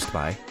 produced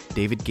by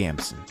David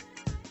Gamson,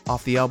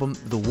 off the album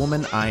The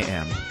Woman I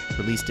Am,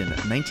 released in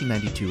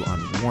 1992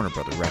 on Warner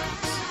Brothers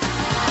Records.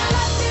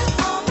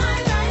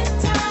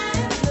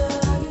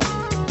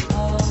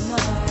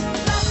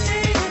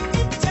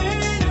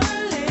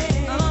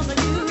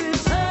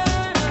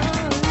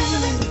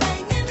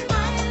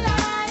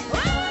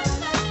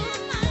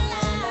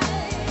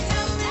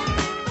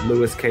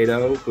 Louis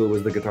Cato, who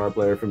was the guitar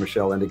player for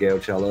Michelle Endigao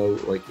cello,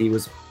 like he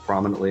was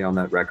prominently on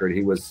that record.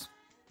 He was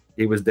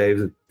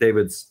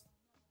David's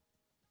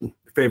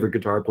favorite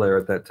guitar player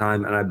at that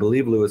time, and I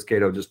believe Louis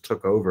Cato just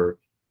took over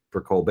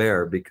for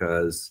Colbert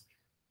because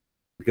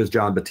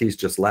John Batiste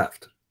just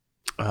left.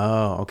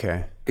 Oh,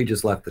 okay. He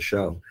just left the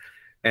show,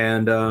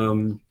 and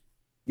Abe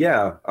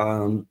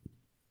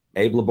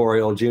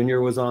Laboriel Jr.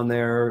 was on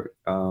there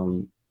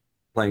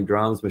playing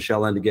drums.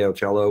 Michelle Endigao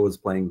cello was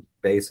playing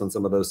bass on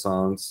some of those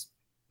songs,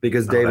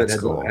 because David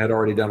had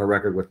already done a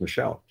record with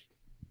Michelle.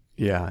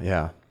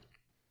 Yeah.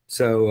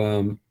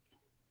 So,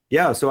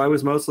 so I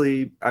was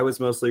mostly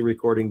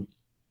recording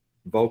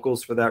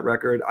vocals for that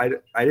record.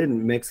 I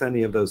didn't mix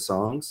any of those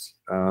songs.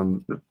 I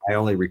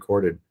only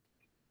recorded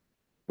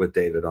with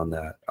David on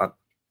that. I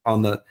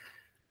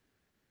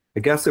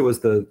guess it was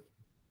the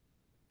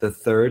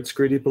third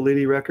Scritti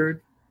Politti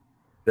record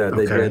that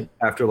they did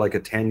after like a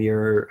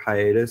 10-year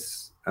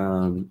hiatus.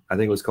 I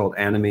think it was called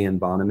Anime and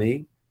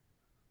Bonamy.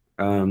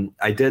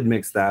 I did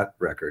mix that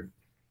record.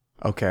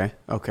 Okay.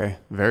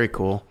 Very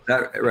cool.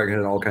 That record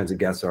had all kinds of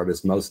guest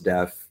artists. Mos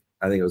Def,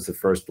 I think it was the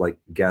first like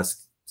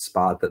guest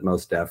spot that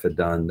Mos Def had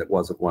done that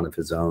wasn't one of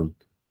his own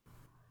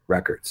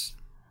records.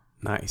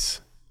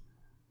 Nice.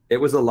 It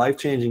was a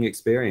life-changing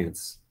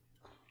experience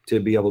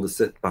to be able to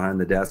sit behind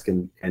the desk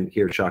and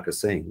hear Shaka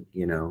sing,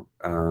 you know.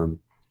 I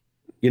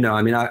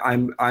mean,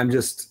 I'm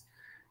just,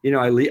 you know,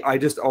 I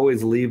just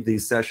always leave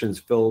these sessions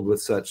filled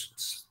with such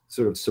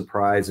sort of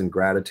surprise and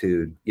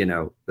gratitude,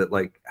 that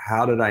like,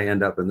 how did I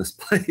end up in this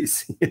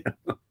place?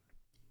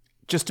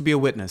 Just to be a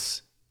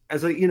witness.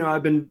 As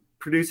I've been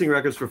producing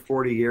records for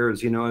 40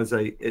 years, as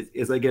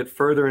I get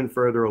further and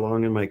further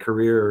along in my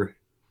career,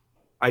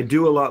 I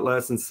do a lot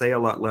less and say a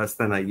lot less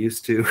than I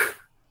used to.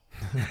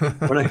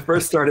 When I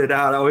first started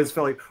out, I always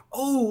felt like,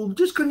 oh,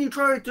 just couldn't you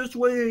try it this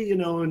way,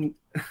 and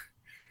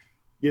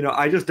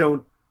I just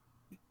don't,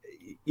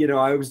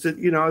 I was just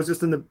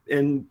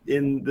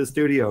in the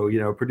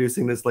studio,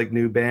 producing this like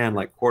new band,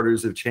 like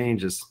Quarters of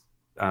Change,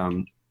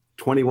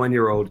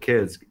 21-year-old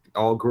kids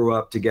all grew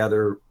up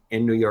together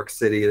in New York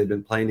City. They've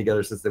been playing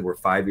together since they were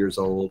 5 years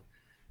old.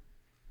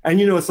 And,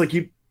 it's like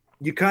you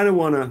kind of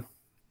want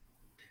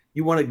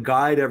to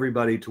guide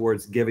everybody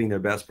towards giving their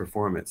best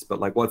performance, but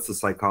like, what's the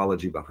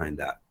psychology behind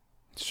that?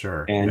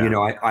 Sure. And,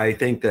 I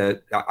think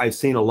that I've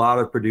seen a lot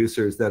of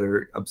producers that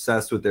are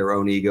obsessed with their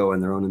own ego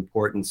and their own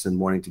importance and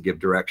wanting to give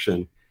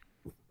direction.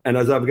 And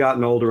as I've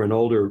gotten older and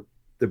older,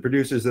 the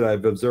producers that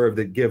I've observed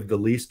that give the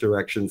least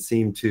direction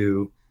seem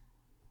to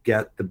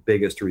get the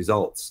biggest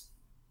results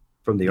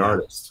from the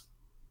artist.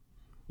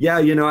 Yeah.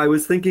 I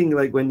was thinking,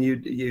 like, when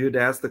you'd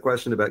asked the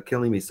question about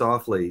Killing Me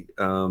Softly,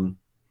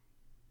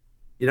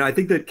 I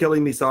think that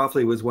Killing Me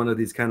Softly was one of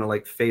these kind of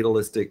like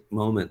fatalistic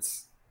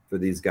moments for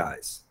these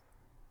guys,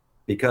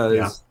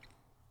 because,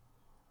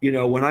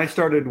 when I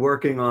started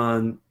working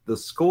on the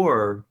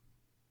score,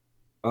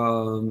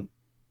 the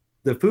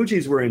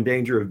Fugees were in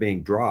danger of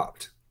being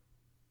dropped,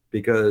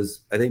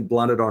 because I think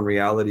Blunted on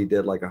Reality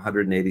did like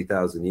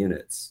 180,000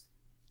 units.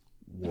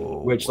 Whoa.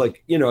 Which,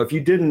 like, if you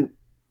didn't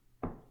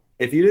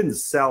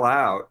sell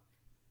out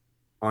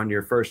on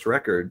your first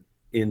record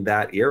in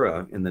that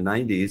era, in the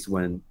 90s,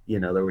 when,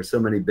 there were so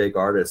many big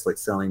artists like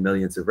selling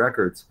millions of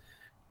records,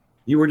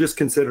 you were just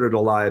considered a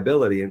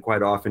liability, and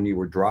quite often you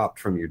were dropped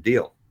from your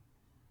deal.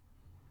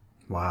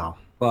 Wow.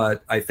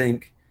 But I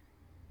think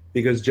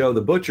because Joe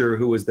the Butcher,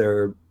 who was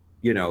their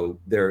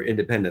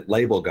independent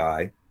label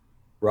guy,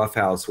 Rough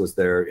House was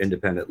their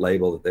independent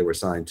label that they were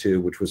signed to,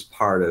 which was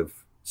part of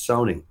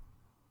Sony.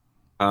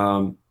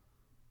 I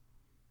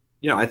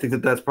think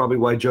that that's probably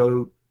why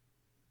Joe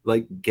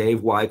like gave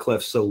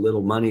Wyclef so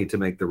little money to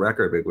make the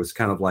record. It was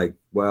kind of like,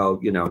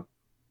 well,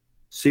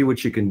 see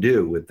what you can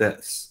do with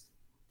this.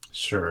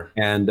 Sure.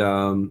 And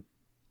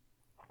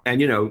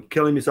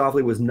Killing Me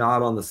Softly was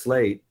not on the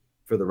slate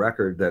for the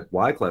record that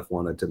Wyclef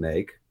wanted to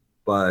make,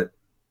 but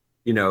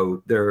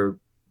their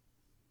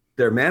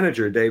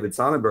manager, David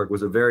Sonnenberg,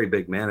 was a very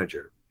big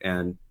manager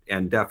and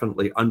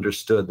definitely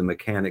understood the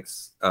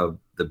mechanics of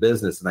the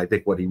business. And I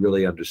think what he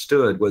really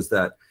understood was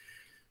that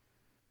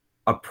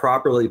a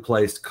properly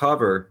placed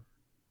cover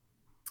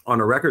on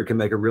a record can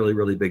make a really,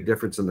 really big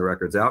difference in the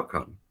record's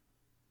outcome.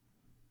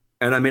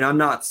 And I mean, I'm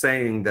not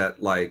saying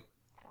that, like,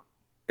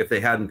 if they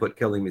hadn't put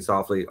Killing Me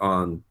Softly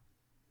on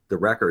the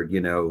record,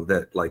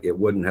 that like it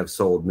wouldn't have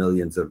sold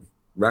millions of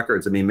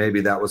records. I mean, maybe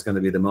that was going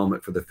to be the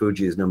moment for the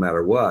Fugees no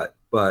matter what.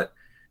 But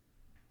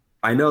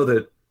I know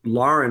that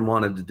Lauren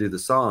wanted to do the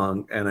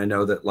song, and I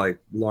know that like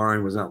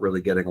Lauren was not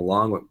really getting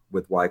along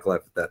with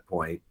Wyclef at that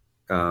point.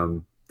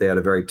 They had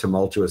a very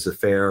tumultuous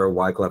affair.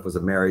 Wyclef was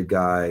a married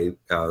guy.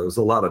 There was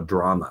a lot of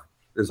drama.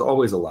 There's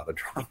always a lot of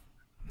drama.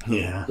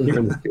 Yeah. When you're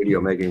in the studio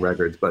making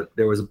records, but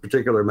there was a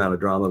particular amount of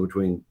drama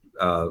between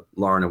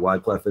Lauren and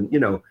Wyclef.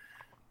 And,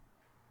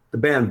 the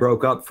band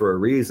broke up for a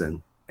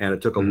reason, and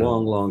it took a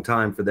long, long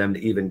time for them to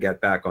even get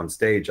back on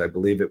stage. I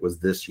believe it was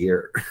this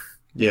year.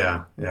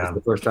 Yeah. It was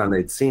the first time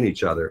they'd seen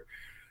each other.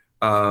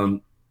 But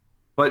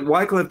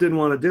Wyclef didn't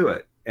want to do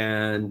it.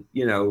 And,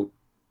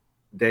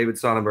 David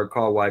Sonnenberg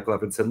called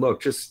Wyclef and said,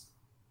 look, just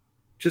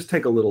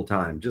take a little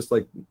time. Just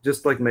like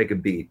make a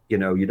beat.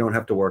 You don't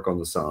have to work on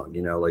the song.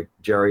 Like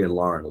Jerry and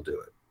Lauren will do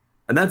it.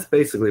 And that's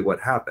basically what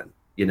happened.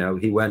 He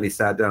went and he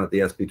sat down at the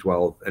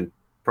SP12 and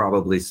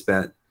probably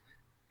spent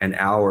an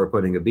hour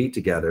putting a beat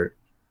together,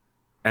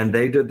 and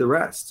they did the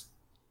rest.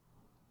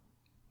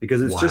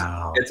 Because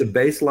it's a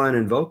bass line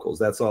and vocals.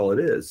 That's all it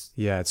is.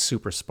 Yeah, it's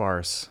super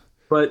sparse.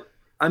 But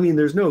I mean,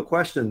 there's no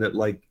question that,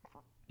 like,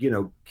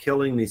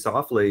 Killing Me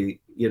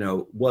Softly,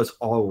 was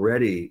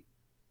already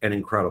an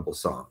incredible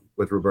song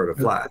with Roberta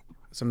Flack.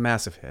 It's a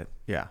massive hit.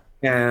 Yeah.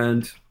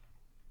 And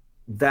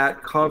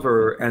that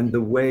cover and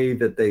the way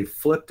that they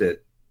flipped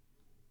it,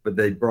 but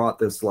they brought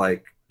this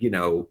like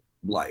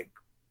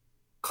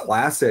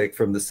classic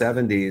from the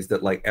 70s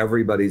that like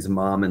everybody's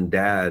mom and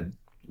dad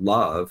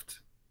loved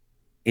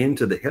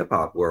into the hip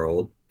hop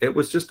world. It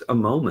was just a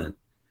moment.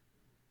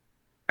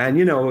 And,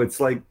 it's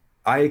like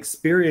I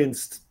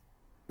experienced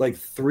like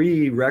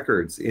 3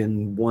 records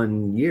in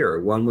 1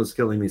 year. One was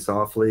Killing Me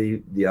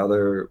Softly. The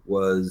other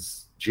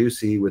was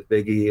Juicy with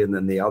Biggie. And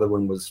then the other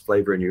one was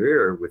Flavor in Your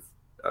Ear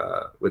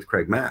with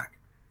Craig Mack.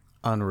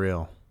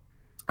 Unreal.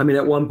 I mean,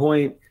 at one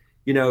point,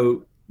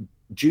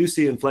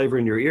 Juicy and Flavor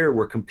in Your Ear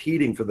were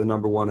competing for the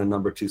 #1 and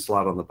 #2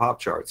 slot on the pop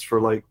charts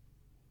for like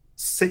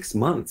 6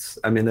 months.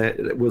 I mean,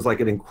 it was like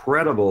an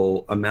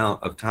incredible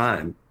amount of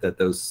time that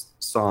those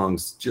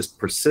songs just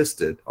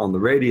persisted on the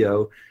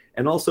radio.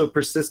 and also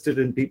persisted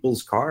in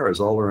people's cars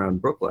all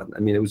around Brooklyn. I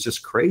mean, it was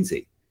just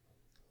crazy.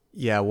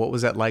 Yeah, what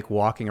was that like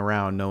walking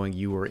around knowing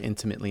you were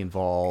intimately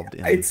involved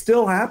in... It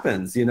still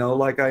happens, you know,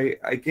 like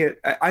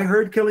I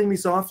heard Killing Me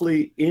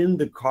Softly in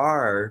the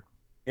car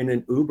in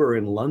an Uber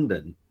in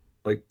London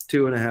like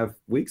 2.5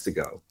 weeks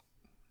ago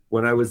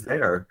when I was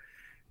there.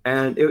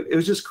 And it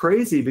was just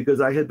crazy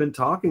because I had been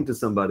talking to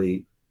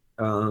somebody,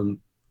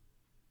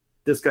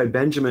 this guy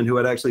Benjamin, who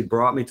had actually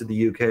brought me to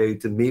the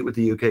UK to meet with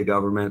the UK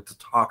government to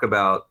talk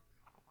about,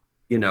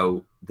 you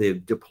know, the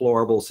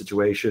deplorable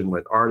situation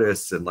with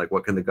artists and like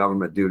what can the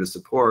government do to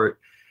support.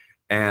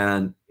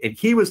 And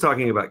he was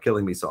talking about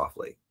Killing Me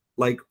Softly,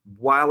 like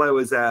while I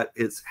was at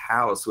his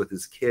house with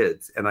his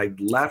kids, and I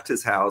left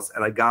his house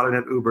and I got in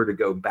an Uber to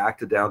go back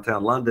to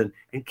downtown London,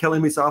 and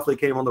Killing Me Softly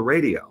came on the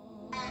radio.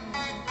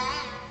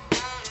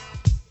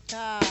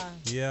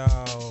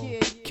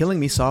 Killing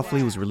Me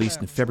Softly was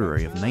released in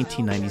February of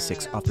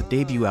 1996 off the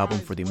debut album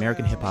for the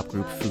American hip-hop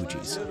group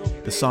Fugees.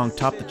 The song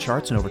topped the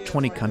charts in over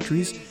 20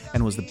 countries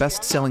and was the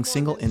best-selling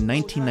single in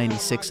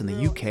 1996 in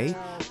the UK,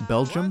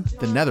 Belgium,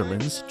 the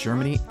Netherlands,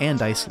 Germany,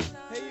 and Iceland.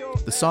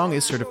 The song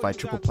is certified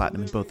triple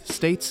platinum in both the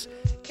States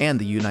and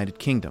the United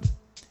Kingdom.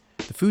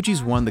 The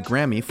Fugees won the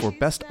Grammy for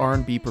Best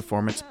R&B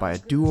Performance by a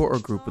Duo or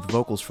Group with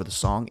Vocals for the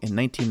song in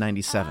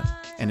 1997.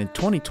 And in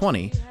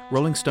 2020,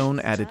 Rolling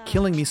Stone added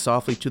Killing Me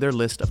Softly to their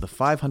list of the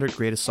 500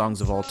 greatest songs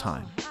of all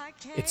time.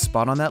 Its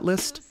spot on that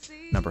list,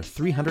 number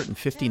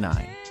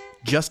 359,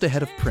 just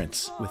ahead of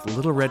Prince with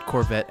Little Red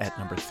Corvette at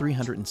number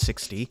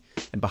 360,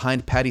 and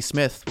behind Patti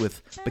Smith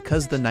with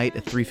Because the Night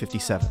at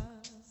 357.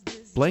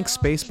 Blank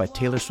Space by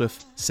Taylor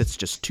Swift sits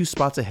just 2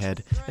 spots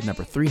ahead at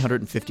number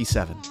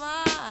 357.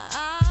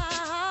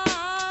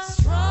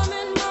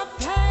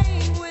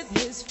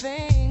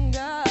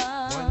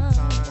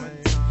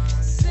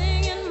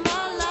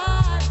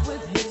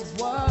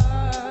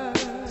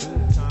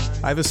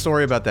 I have a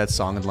story about that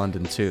song in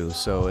London too.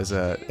 So as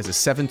a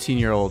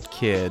 17-year-old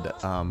kid,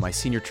 my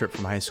senior trip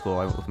from high school,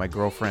 I went with my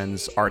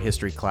girlfriend's art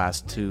history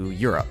class to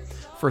Europe.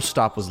 First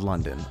stop was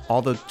London.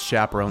 All the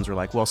chaperones were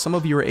like, well, some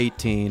of you are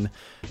 18.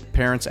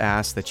 Parents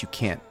asked that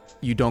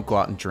you don't go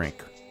out and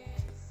drink.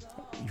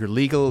 You're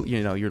legal,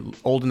 you know, you're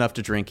old enough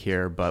to drink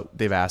here, but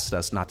they've asked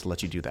us not to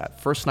let you do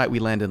that. First night we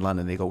land in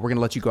London, they go, we're going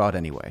to let you go out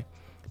anyway.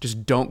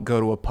 Just don't go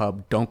to a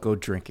pub, don't go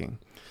drinking.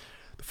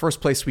 The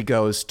first place we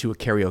go is to a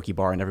karaoke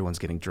bar and everyone's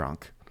getting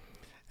drunk.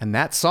 And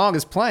that song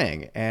is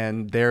playing.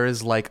 And there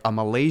is like a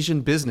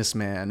Malaysian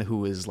businessman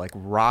who is like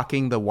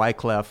rocking the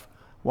Wyclef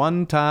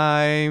 1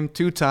 time,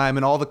 2 time.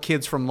 And all the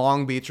kids from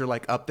Long Beach are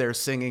like up there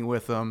singing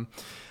with them.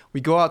 We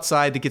go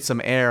outside to get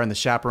some air and the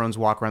chaperones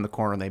walk around the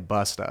corner and they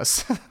bust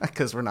us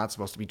because we're not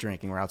supposed to be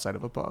drinking. We're outside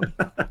of a pub.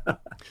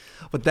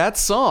 But that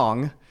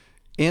song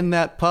in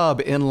that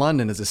pub in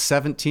London as a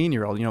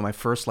 17-year-old, you know, my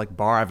first like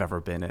bar I've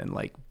ever been in,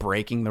 like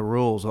breaking the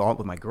rules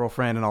with my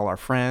girlfriend and all our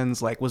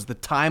friends, like was the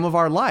time of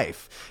our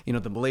life. You know,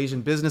 the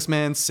Malaysian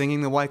businessman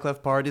singing the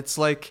Wyclef part. It's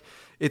like,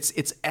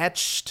 it's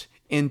etched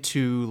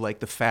into like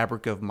the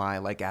fabric of my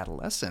like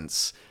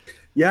adolescence.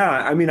 Yeah.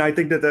 I mean, I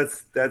think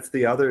that's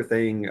the other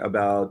thing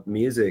about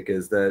music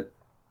is that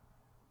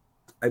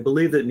I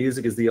believe that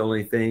music is the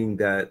only thing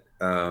that,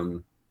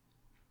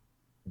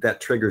 that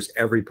triggers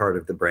every part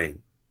of the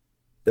brain.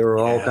 There are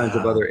all kinds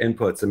of other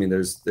inputs. I mean,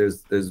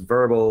 there's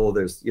verbal,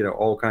 there's, you know,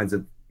 all kinds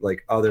of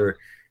like other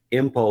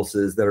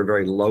impulses that are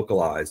very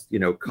localized, you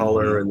know,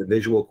 color and the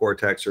visual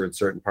cortex are in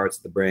certain parts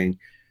of the brain.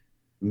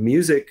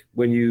 Music,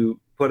 when you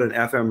put an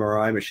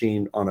fMRI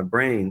machine on a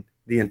brain,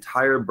 the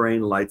entire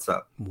brain lights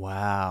up.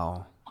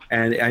 Wow.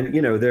 And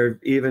you know, there've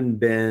even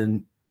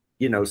been,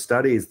 you know,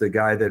 studies, the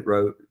guy that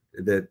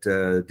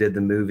did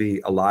the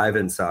movie Alive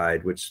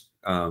Inside, which,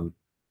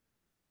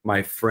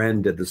 my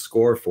friend did the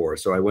score for.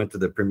 So I went to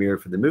the premiere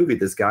for the movie.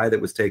 This guy that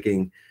was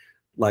taking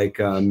like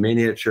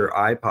miniature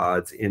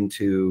iPods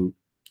into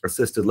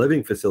assisted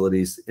living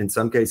facilities, in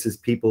some cases,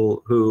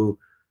 people who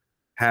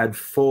had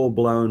full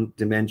blown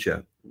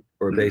dementia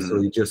or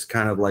basically just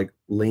kind of like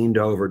leaned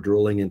over,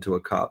 drooling into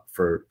a cup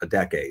for a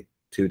decade,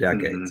 2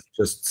 decades,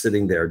 just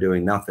sitting there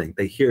doing nothing.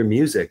 They hear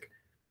music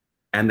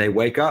and they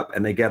wake up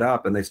and they get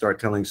up and they start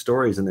telling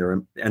stories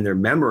and their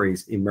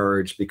memories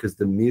emerge because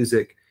the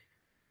music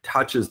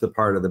touches the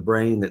part of the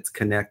brain that's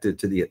connected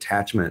to the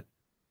attachment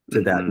to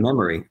that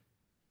memory.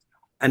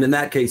 And in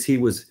that case, he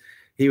was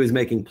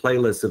making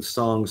playlists of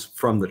songs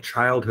from the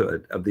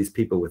childhood of these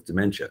people with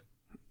dementia.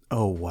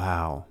 Oh,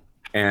 wow.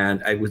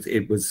 And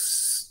it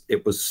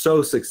was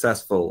so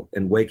successful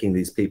in waking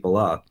these people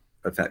up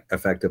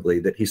effectively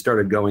that he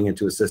started going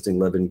into assisted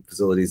living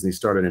facilities and he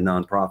started a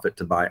nonprofit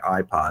to buy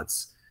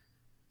iPods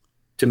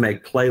to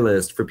make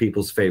playlists for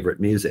people's favorite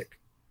music.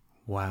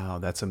 Wow,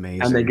 that's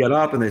amazing. And they get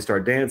up and they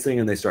start dancing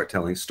and they start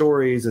telling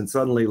stories and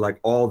suddenly like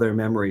all their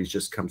memories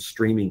just come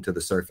streaming to the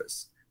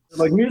surface.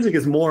 Like music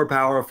is more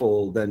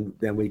powerful than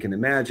we can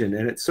imagine,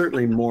 and it's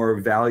certainly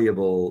more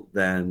valuable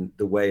than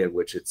the way in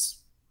which it's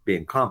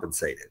being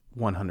compensated.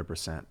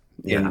 100%.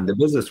 In the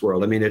business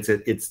world. I mean,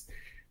 it's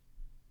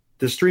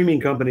the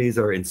streaming companies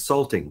are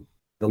insulting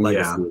the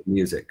legacy of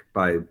music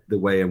by the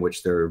way in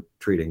which they're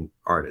treating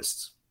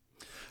artists.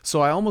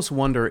 So I almost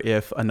wonder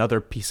if another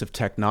piece of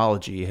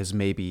technology has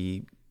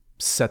maybe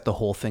set the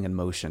whole thing in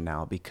motion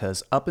now,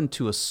 because up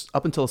until a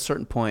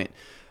certain point,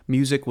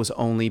 music was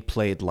only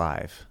played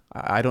live.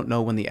 I don't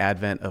know when the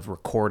advent of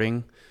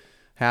recording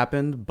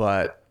happened,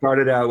 but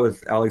Started out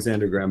with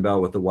Alexander Graham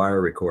Bell with the wire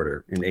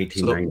recorder in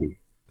 1890.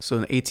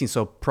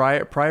 So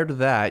prior to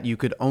that, you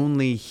could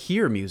only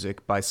hear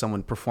music by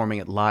someone performing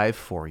it live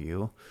for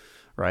you,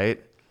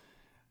 right?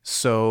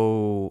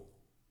 So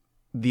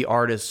the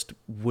artist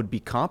would be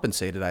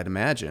compensated, I'd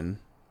imagine,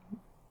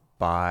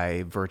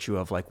 by virtue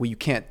of like, well, you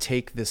can't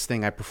take this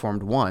thing I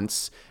performed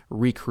once,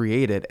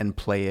 recreate it, and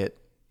play it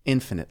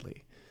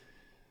infinitely.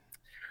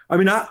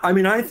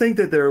 I think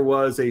that there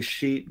was a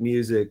sheet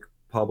music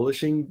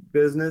publishing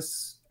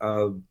business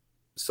of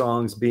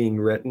songs being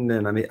written,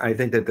 and I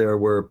think that there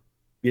were,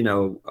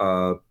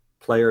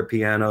 player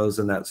pianos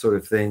and that sort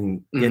of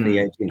thing in the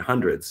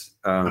 1800s.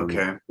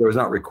 Okay. There was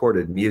not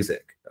recorded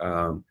music,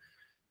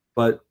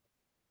 but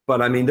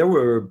there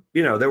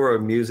were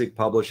music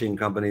publishing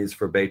companies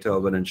for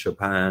Beethoven and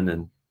Chopin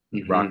and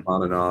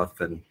Rachmaninoff,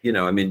 and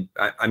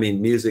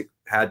music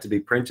had to be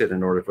printed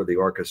in order for the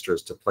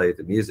orchestras to play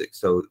the music.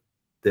 So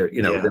there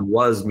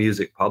was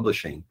music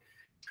publishing.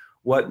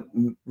 What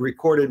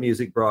recorded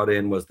music brought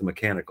in was the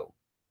mechanical,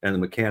 and the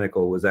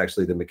mechanical was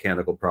actually the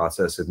mechanical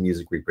process of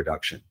music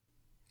reproduction.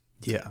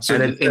 Yeah. So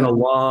and it's been a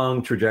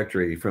long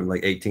trajectory from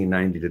like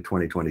 1890 to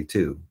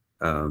 2022.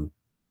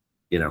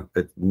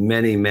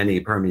 Many, many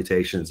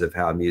permutations of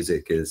how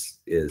music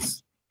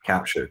is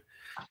captured.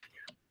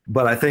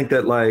 But I think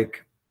that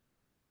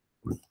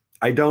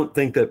I don't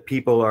think that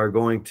people are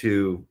going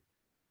to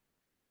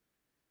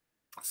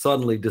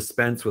suddenly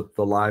dispense with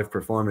the live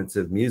performance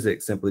of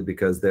music simply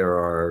because there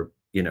are,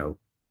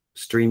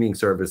 streaming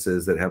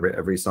services that have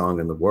every song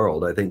in the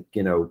world. I think,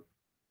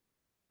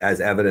 as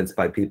evidenced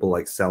by people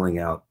like selling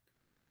out,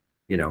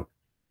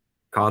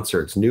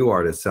 concerts, new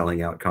artists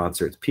selling out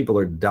concerts, people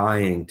are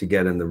dying to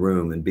get in the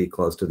room and be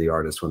close to the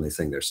artist when they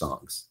sing their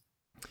songs.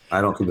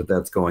 I don't think that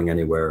that's going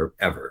anywhere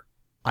ever.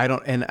 I'd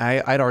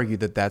argue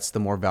that that's the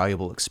more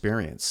valuable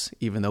experience,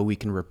 even though we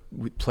can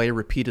play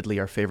repeatedly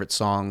our favorite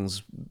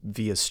songs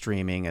via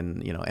streaming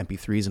and,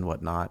 MP3s and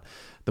whatnot.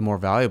 The more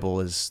valuable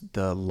is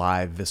the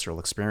live visceral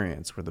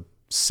experience where the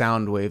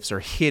sound waves are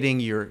hitting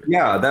your.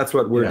 Yeah, that's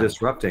what we're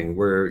disrupting.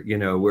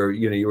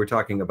 You were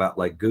talking about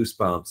like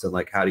goosebumps and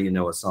like, how do you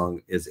know a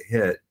song is a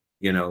hit?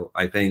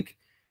 I think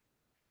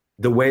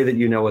the way that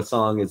you know a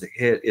song is a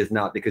hit is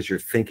not because you're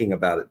thinking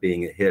about it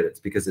being a hit. It's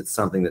because it's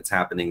something that's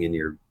happening in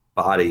your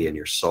body and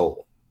your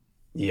soul.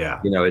 Yeah.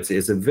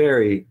 It's a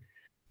very,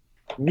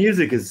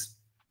 music is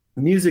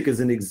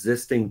an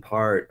existing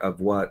part of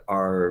what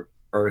our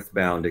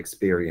earthbound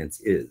experience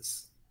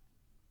is,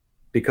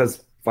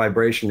 because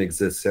vibration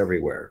exists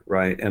everywhere,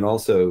 right? And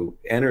also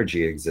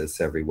energy exists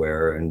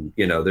everywhere. And,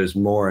 there's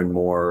more and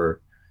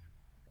more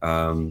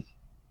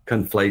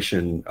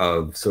conflation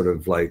of sort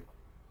of like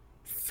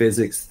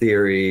physics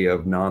theory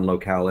of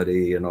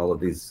non-locality and all of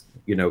these,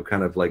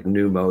 kind of like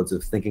new modes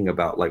of thinking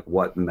about like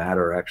what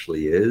matter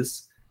actually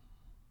is.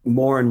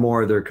 More and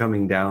more they're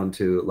coming down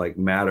to like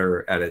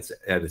matter at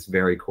its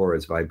very core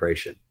is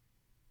vibration.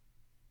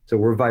 So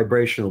we're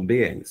vibrational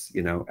beings,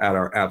 at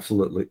our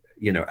absolutely,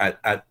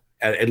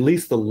 at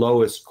least the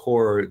lowest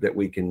core that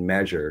we can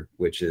measure,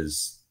 which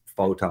is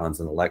photons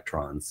and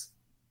electrons.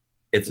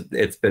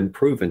 It's been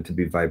proven to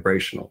be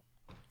vibrational.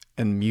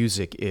 And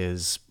music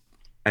is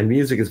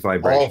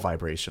vibrational. All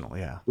vibrational,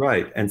 yeah.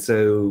 Right. And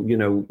so,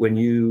 when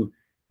you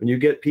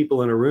get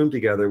people in a room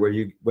together,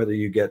 whether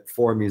you get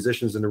 4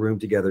 musicians in a room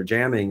together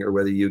jamming, or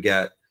whether you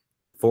get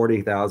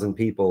 40,000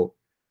 people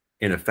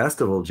in a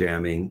festival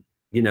jamming,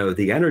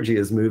 the energy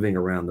is moving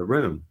around the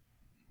room.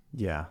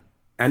 Yeah.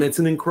 And it's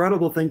an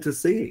incredible thing to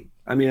see.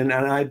 And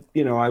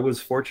I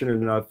was fortunate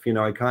enough,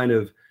 I kind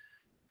of,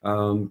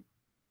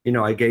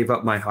 I gave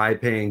up my high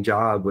paying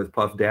job with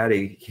Puff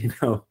Daddy,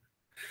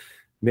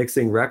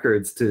 mixing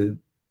records to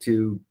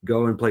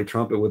go and play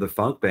trumpet with a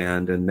funk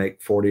band and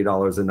make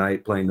 $40 a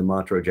night playing the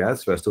Montreux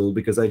Jazz Festival,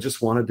 because I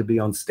just wanted to be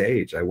on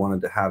stage. I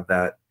wanted to have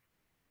that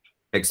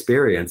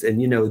experience.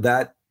 And,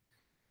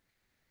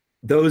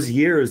 those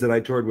years that I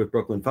toured with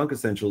Brooklyn Funk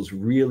Essentials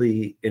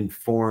really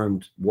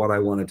informed what I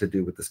wanted to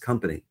do with this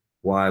company,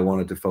 why I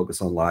wanted to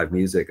focus on live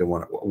music and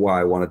why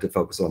I wanted to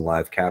focus on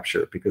live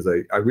capture, because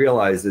I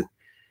realized that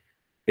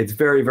it's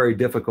very, very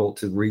difficult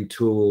to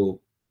retool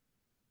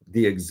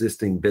the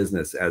existing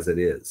business as it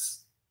is.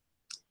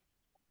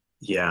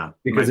 Yeah,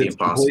 because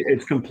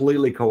it's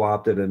completely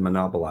co-opted and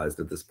monopolized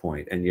at this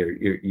point, and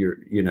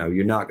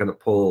you're not going to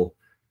pull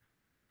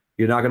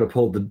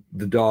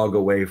the dog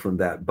away from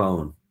that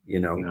bone.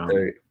 No.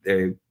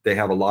 They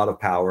have a lot of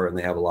power and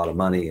they have a lot of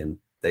money and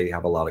they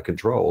have a lot of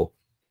control,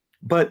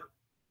 but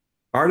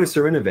artists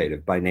are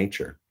innovative by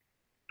nature.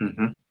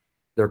 Mm-hmm.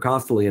 They're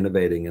constantly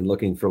innovating and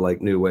looking for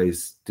like new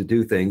ways to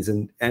do things,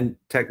 and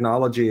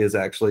technology has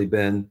actually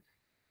been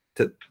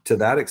to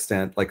that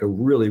extent like a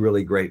really,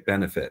 really great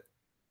benefit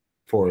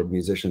for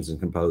musicians and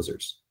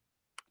composers.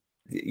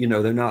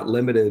 they're not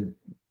limited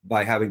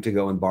by having to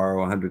go and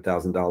borrow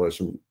 $100,000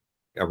 from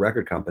a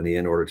record company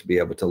in order to be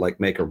able to like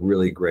make a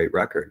really great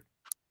record.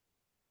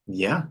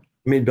 Yeah.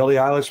 I mean, Billie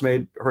Eilish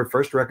made her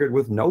first record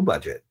with no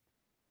budget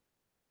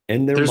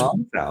in their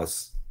mom's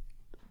house.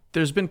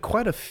 There's been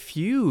quite a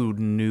few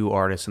new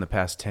artists in the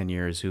past 10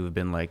 years who have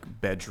been like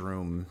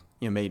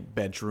made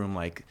bedroom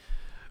like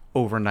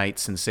overnight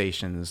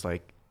sensations,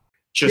 like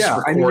just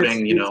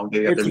recording,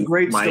 it's a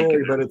great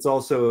story, but it's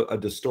also a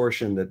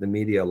distortion that the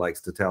media likes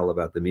to tell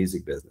about the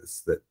music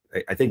business. That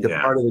I think the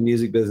part of the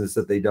music business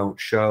that they don't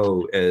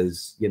show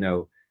is,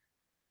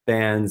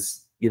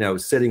 bands,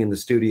 sitting in the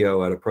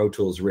studio at a Pro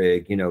Tools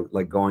rig,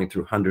 like going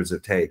through hundreds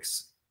of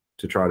takes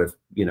to try to,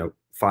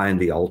 find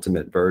the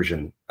ultimate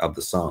version of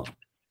the song.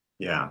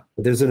 Yeah.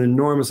 But there's an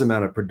enormous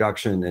amount of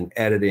production and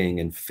editing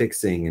and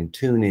fixing and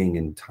tuning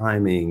and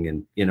timing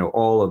and,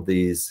 all of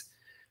these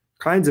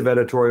kinds of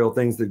editorial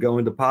things that go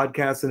into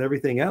podcasts and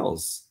everything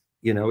else.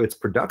 It's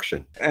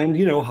production.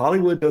 And,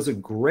 Hollywood does a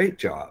great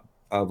job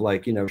of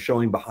like,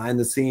 showing behind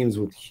the scenes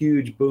with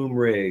huge boom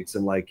rigs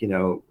and like,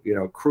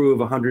 crew of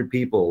 100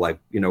 people, like,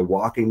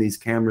 walking these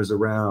cameras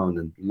around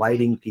and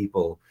lighting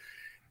people.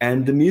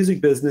 And the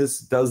music business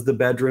does the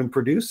bedroom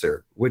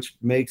producer, which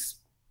makes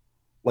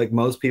like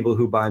most people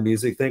who buy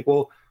music think,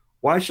 well,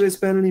 why should I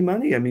spend any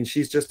money? I mean,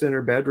 she's just in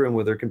her bedroom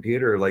with her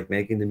computer, like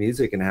making the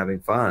music and having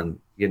fun.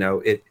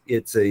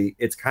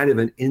 It's kind of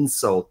an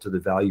insult to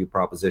the value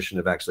proposition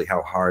of actually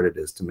how hard it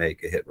is to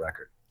make a hit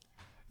record.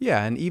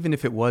 Yeah, and even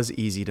if it was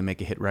easy to make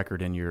a hit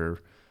record in your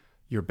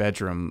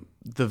bedroom,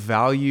 the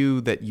value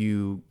that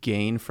you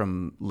gain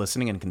from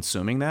listening and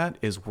consuming that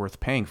is worth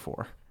paying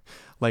for.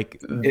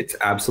 Like, it's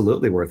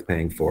absolutely worth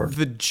paying for.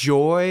 The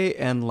joy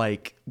and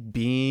like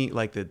being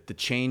like the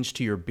change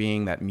to your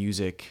being that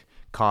music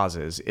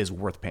causes is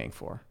worth paying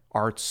for.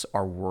 Arts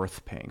are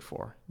worth paying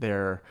for.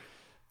 They're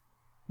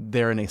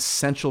an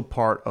essential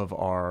part of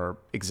our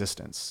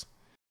existence.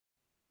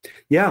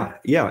 Yeah.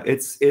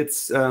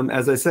 It's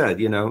as I said,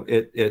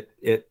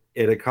 it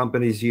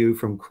accompanies you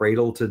from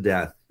cradle to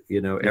death.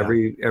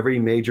 Every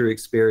major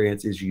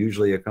experience is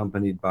usually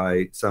accompanied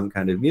by some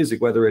kind of music,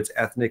 whether it's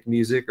ethnic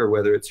music or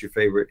whether it's your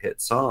favorite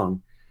hit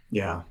song.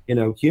 Yeah.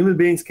 Human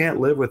beings can't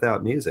live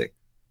without music.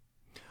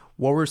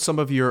 What were some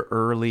of your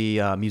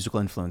early musical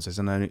influences?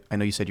 And I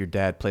know you said your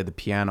dad played the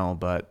piano,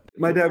 but...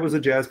 My dad was a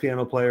jazz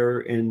piano player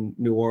in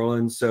New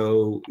Orleans.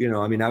 So,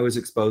 I was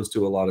exposed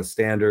to a lot of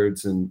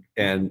standards and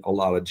a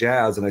lot of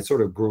jazz. And I sort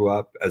of grew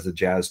up as a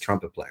jazz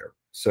trumpet player.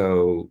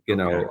 So,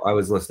 I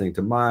was listening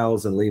to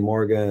Miles and Lee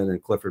Morgan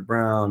and Clifford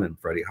Brown and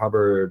Freddie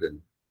Hubbard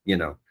and,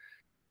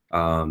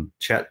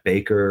 Chet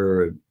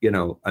Baker,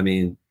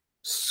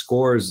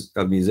 scores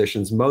of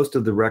musicians. Most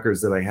of the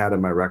records that I had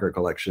in my record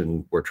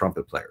collection were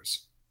trumpet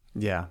players.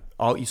 Yeah.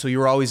 So you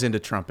were always into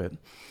trumpet.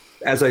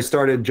 As I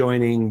started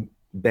joining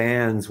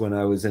bands when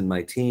I was in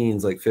my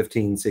teens, like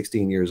 15,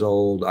 16 years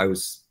old, I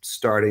was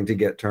starting to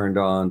get turned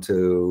on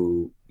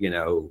to,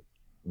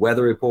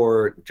 Weather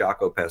Report,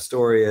 Jaco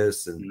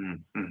Pastorius,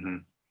 and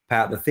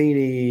Pat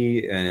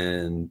Metheny,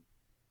 and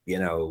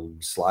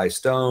Sly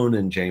Stone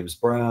and James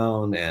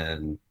Brown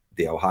and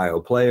the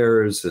Ohio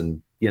Players,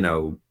 and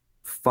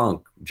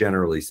funk,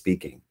 generally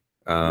speaking.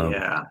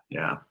 Yeah.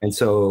 And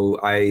so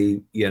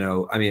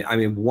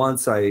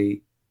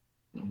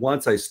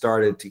once I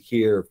started to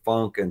hear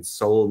funk and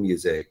soul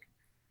music,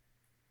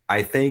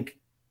 I think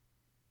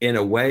in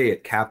a way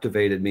it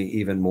captivated me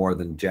even more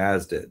than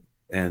jazz did.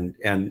 And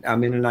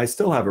I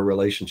still have a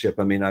relationship.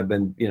 I've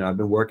been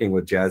working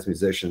with jazz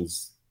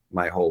musicians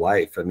my whole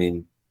life.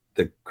 The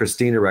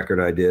Christina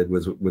record I did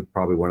was with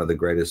probably one of the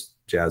greatest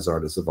jazz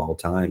artists of all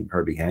time,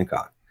 Herbie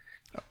Hancock.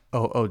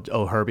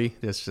 Oh, Herbie.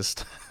 It's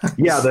just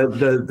yeah.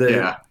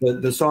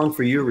 The Song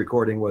for You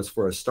recording was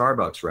for a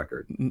Starbucks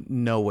record.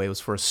 No way, it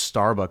was for a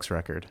Starbucks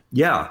record.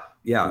 Yeah.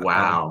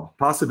 Wow.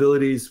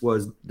 Possibilities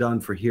was done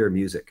for Hear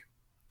Music.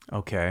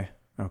 Okay.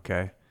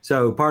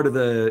 So part of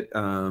the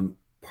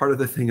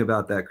thing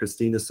about that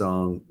Christina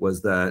song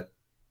was that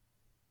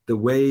the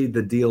way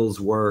the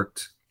deals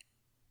worked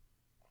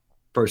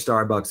for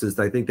Starbucks is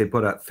I think they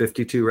put out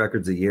 52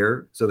 records a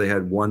year. So they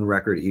had one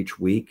record each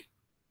week,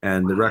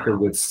 and the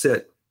record would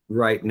sit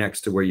right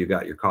next to where you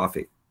got your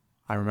coffee.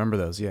 I remember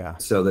those, yeah.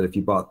 So that if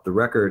you bought the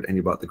record and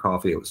you bought the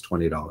coffee, it was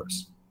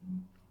 $20.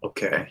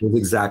 Okay. It was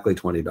exactly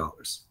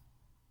 $20.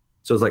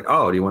 So it's like,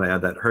 oh, do you want to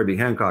add that Herbie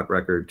Hancock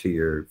record to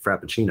your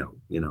Frappuccino,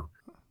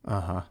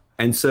 Uh-huh.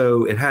 And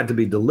so it had to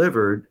be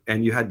delivered,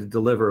 and you had to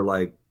deliver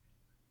like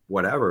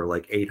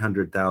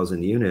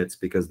 800,000 units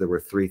because there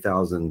were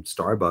 3,000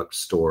 Starbucks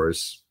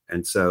stores.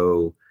 And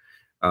so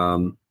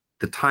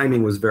the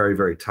timing was very,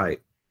 very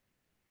tight.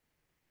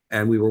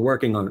 And we were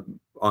working on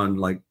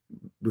like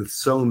with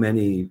so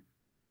many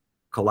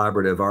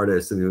collaborative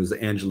artists. And there was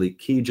Angelique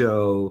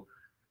Kidjo,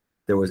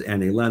 there was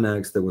Annie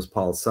Lennox, there was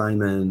Paul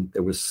Simon,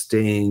 there was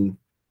Sting,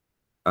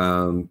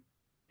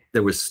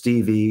 there was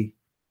Stevie,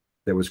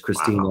 there was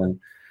Christina.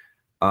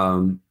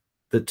 Wow.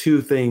 The two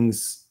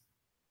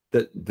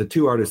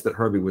artists that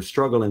Herbie was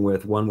struggling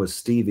with, one was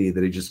Stevie,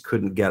 that he just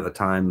couldn't get a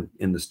time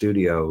in the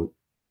studio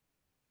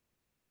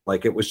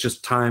Like it was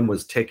just time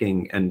was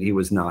ticking, and he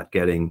was not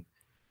getting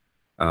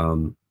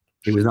the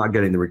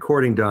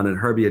recording done. And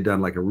Herbie had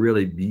done like a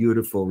really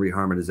beautiful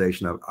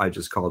reharmonization of "I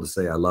Just Called to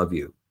Say I Love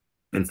You"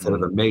 instead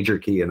of a major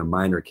key and a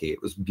minor key.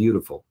 It was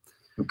beautiful.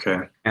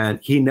 Okay. And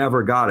he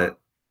never got it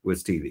with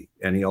Stevie.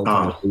 And he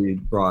ultimately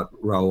brought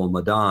Raul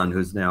Madan,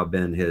 who's now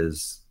been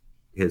his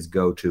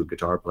go-to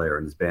guitar player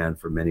in his band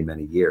for many,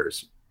 many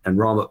years. And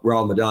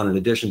Raul Madan, in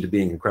addition to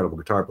being an incredible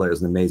guitar player,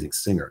 is an amazing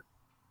singer.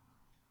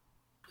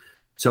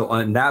 So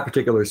on that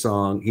particular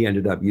song, he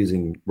ended up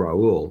using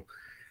Raul.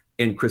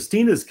 In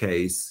Christina's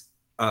case,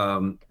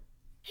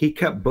 he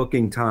kept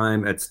booking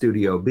time at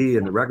Studio B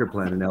in the Record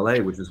Plant in LA,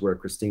 which is where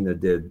Christina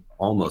did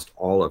almost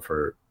all of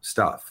her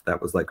stuff.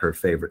 That was like her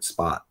favorite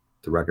spot,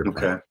 the Record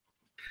Plant. Okay.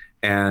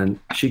 And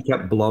she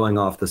kept blowing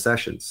off the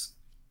sessions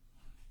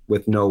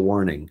with no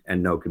warning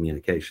and no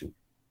communication.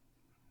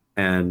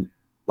 And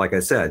like I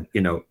said,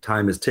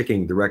 time is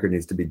ticking. The record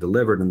needs to be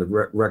delivered, and the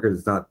record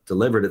is not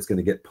delivered. It's going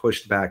to get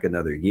pushed back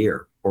another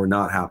year or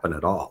not happen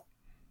at all.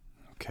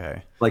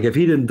 Okay. Like if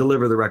he didn't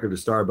deliver the record to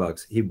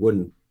Starbucks, he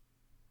wouldn't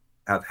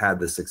have had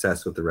the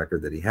success with the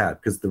record that he had,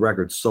 because the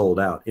record sold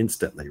out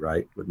instantly,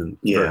 right? Within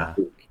the first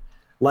week.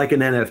 Like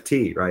an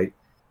NFT, right?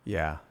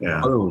 Yeah.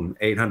 Boom,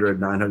 800,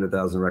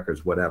 900,000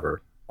 records,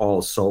 whatever,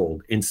 all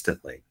sold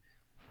instantly.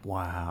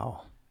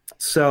 Wow.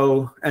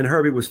 So, and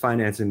Herbie was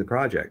financing the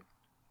project.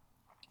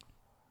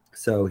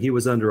 So he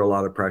was under a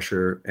lot of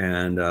pressure,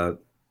 and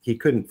he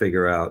couldn't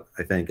figure out,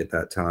 I think at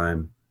that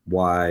time,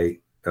 why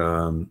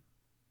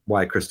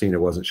Christina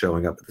wasn't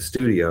showing up at the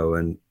studio.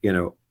 And,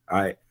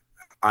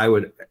 I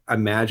would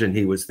imagine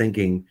he was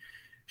thinking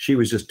she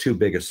was just too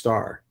big a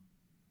star,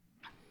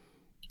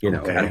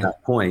 at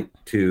that point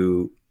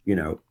to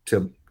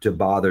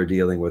bother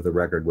dealing with a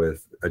record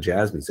with a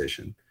jazz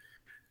musician.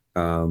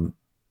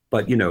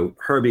 But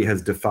Herbie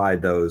has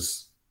defied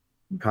those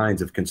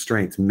kinds of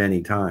constraints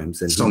many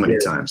times, and so many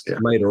times. Yeah.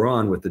 Later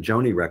on with the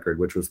Joni record,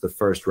 which was the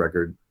first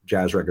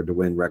jazz record to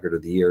win Record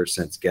of the Year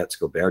since Get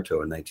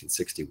Scoberto in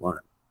 1961.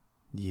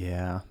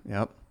 Yeah.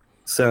 Yep.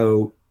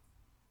 So,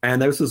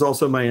 and this was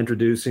also my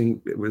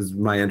introduction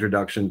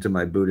to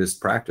my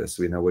Buddhist practice,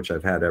 which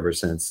I've had ever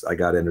since I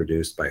got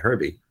introduced by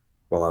Herbie.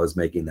 While I was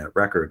making that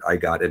record, I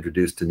got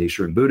introduced to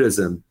Nichiren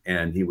Buddhism,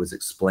 and he was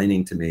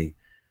explaining to me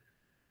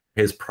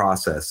his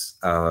process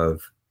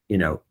of,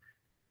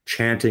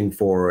 chanting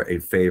for a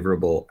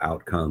favorable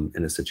outcome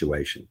in a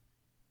situation.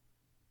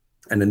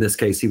 And in this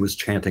case, he was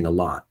chanting a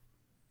lot.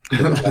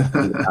 That's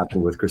what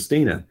happened with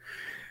Christina.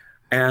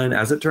 And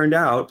as it turned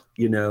out,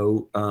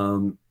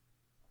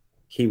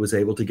 he was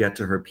able to get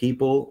to her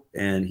people,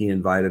 and he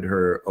invited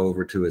her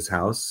over to his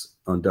house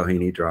on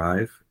Doheny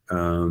Drive,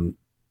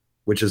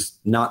 which is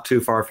not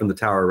too far from the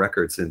Tower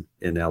Records in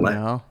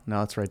LA.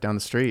 No, it's right down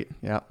the street.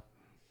 Yeah.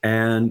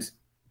 And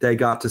they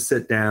got to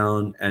sit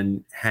down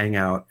and hang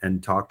out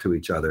and talk to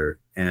each other.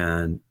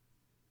 And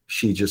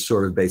she just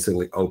sort of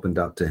basically opened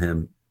up to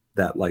him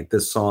that like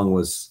this song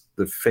was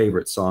the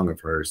favorite song of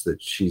hers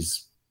that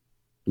she's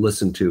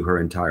listened to her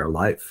entire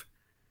life.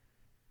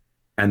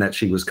 And that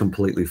she was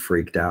completely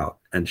freaked out,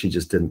 and she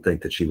just didn't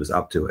think that she was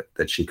up to it,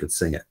 that she could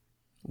sing it.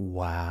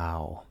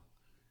 Wow.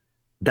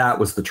 That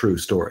was the true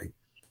story.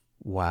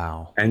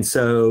 Wow. And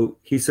so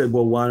he said,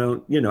 well, why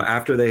don't,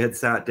 after they had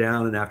sat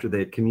down and after they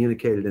had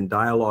communicated and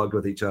dialogued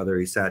with each other,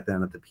 he sat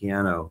down at the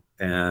piano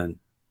and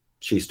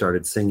she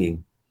started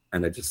singing,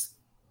 and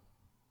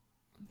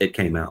it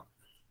came out.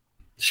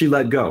 She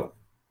let go.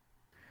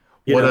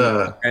 What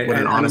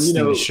an honest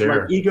thing to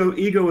share. Like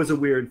ego is a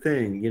weird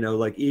thing,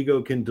 like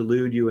ego can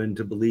delude you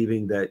into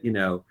believing that,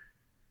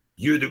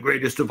 you're the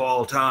greatest of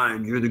all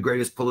time. You're the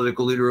greatest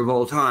political leader of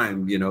all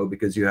time,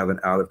 because you have an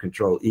out of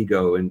control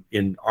ego. And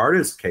in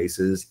artist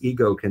cases,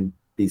 ego can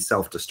be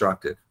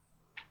self-destructive.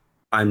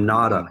 I'm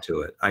not up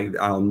to it.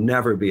 I'll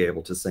never be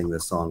able to sing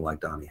this song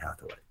like Donny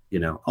Hathaway.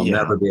 I'll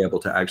never be able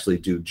to actually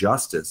do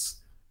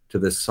justice to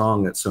this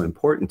song that's so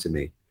important to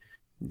me.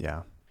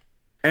 Yeah.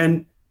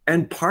 And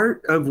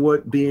part of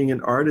what being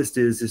an artist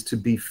is to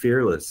be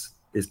fearless,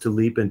 is to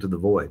leap into the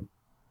void.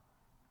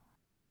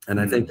 And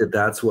I think that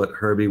that's what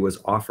Herbie was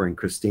offering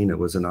Christina,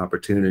 was an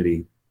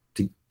opportunity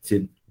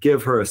to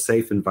give her a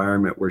safe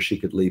environment where she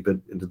could leap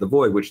into the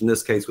void, which in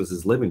this case was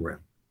his living room,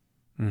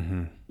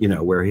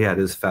 where he had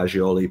his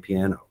Fagioli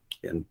piano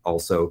and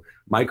also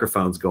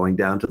microphones going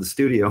down to the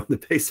studio in the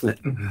basement.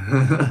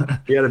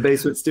 He had a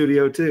basement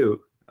studio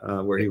too,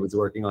 where he was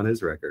working on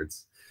his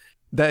records.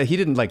 That he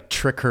didn't like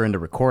trick her into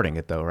recording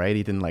it though, right?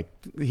 He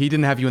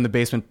didn't have you in the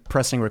basement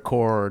pressing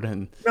record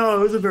and.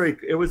 No,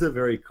 it was a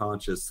very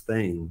conscious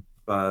thing.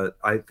 But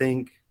I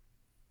think,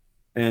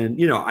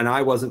 and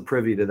I wasn't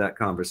privy to that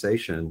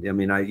conversation. I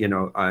mean,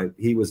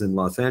 he was in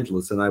Los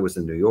Angeles and I was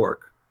in New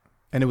York.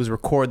 And it was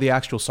the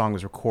actual song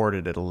was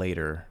recorded at a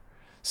later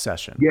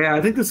session. Yeah,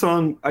 I think the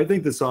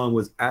song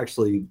was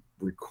actually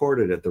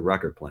recorded at the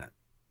Record Plant.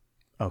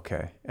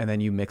 Okay. And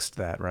then you mixed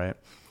that, right?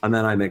 And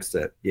then I mixed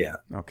it. Yeah.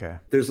 Okay.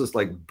 There's this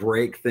like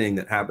break thing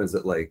that happens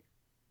at like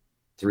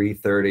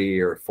 3:30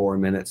 or 4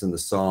 minutes in the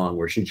song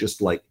where she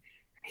just like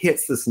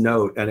hits this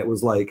note, and it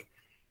was like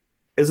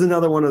is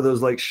another one of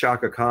those like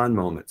Shaka Khan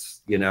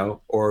moments,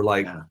 or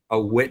like a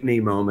Whitney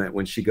moment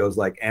when she goes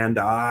like, and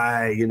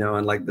I,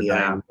 and like the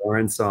Diane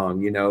Warren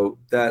song,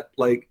 that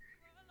like,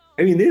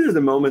 I mean, these are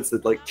the moments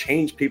that like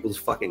change people's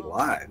fucking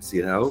lives,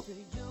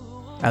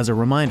 As a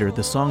reminder,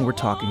 the song we're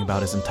talking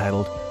about is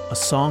entitled A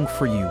Song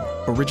for You,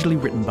 originally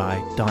written by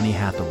Donny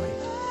Hathaway.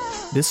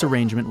 This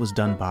arrangement was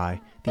done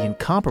by the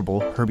incomparable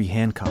Herbie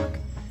Hancock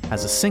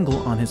as a single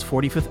on his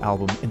 45th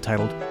album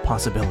entitled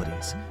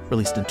Possibilities,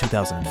 released in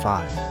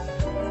 2005.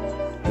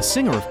 The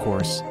singer, of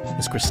course,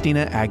 is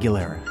Christina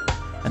Aguilera,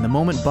 and the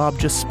moment Bob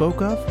just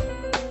spoke of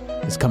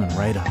is coming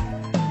right up.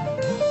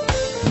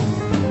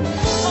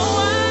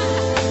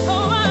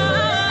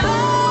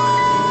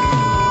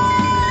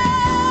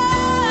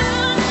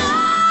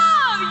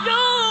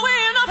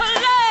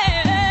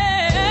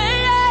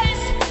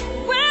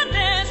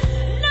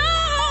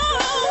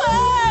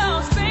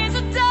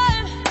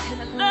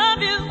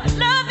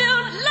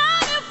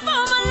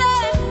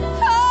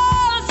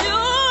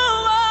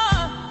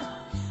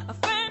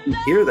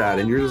 Hear that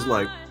and you're just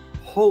like,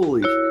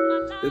 holy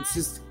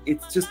it's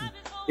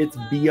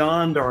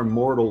beyond our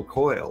mortal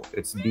coil.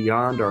 It's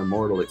beyond our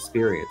mortal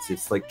experience.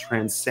 It's like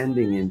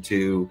transcending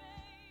into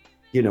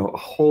a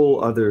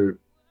whole other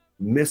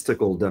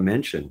mystical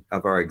dimension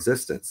of our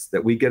existence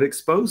that we get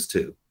exposed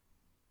to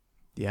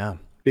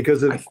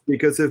because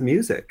of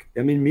music.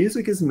 I mean,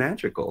 music is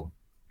magical.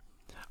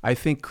 I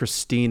think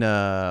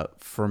Christina,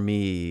 for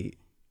me,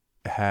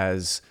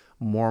 has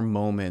more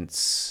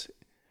moments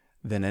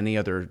than any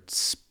other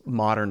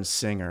modern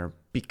singer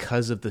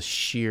because of the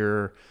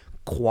sheer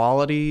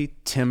quality,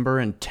 timbre,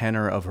 and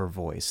tenor of her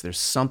voice. There's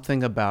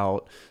something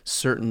about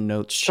certain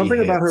notes she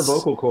hits. About her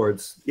vocal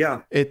cords.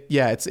 Yeah.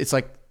 It's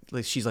like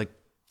she's like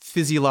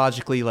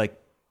physiologically like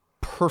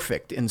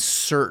perfect in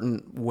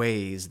certain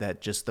ways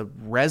that just the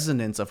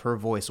resonance of her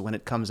voice when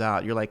it comes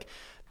out, you're like,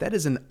 that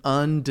is an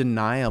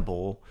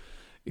undeniable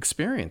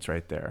experience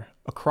right there.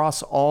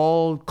 Across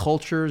all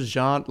cultures,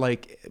 genre,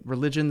 like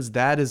religions,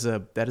 that is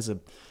a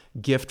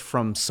gift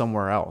from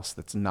somewhere else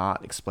that's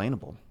not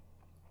explainable.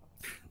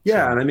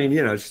 Yeah, so. And I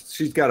mean,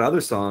 she's got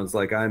other songs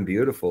like "I'm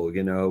Beautiful,"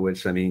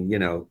 which I mean,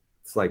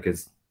 it's like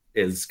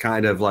is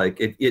kind of like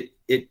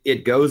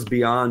it goes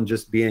beyond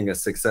just being a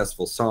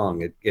successful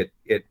song.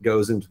 It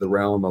goes into the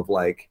realm of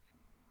like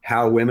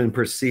how women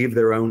perceive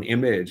their own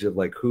image of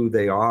like who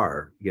they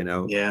are,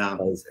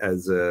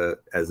 as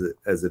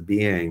a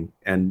being.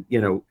 And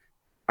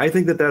I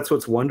think that's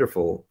what's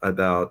wonderful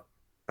about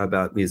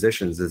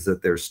musicians is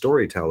that they're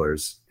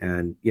storytellers,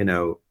 and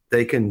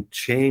they can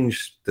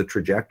change the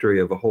trajectory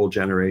of a whole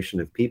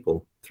generation of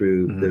people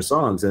through their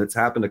songs. And it's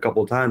happened a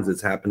couple of times.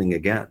 It's happening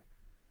again.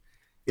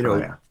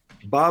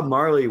 Bob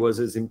Marley was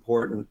as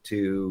important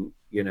to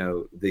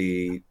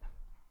the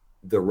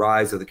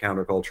rise of the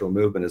countercultural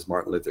movement as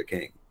Martin Luther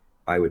King,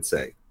 I would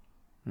say,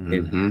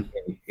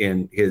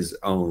 in his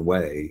own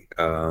way.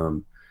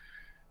 Bob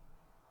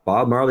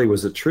Marley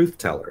was a truth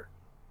teller.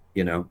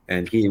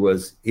 And he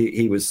was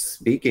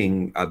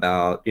speaking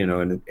about,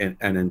 an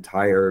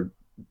entire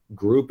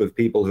group of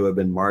people who have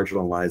been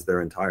marginalized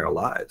their entire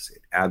lives,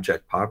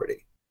 abject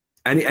poverty.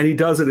 And he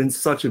does it in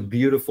such a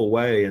beautiful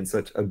way, in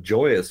such a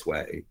joyous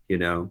way,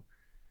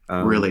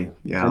 Really,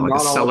 yeah,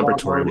 like a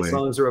celebratory way. His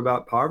songs are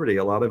about poverty.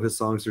 A lot of his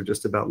songs are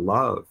just about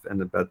love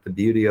and about the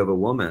beauty of a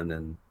woman,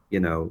 and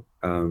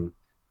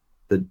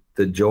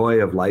the joy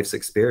of life's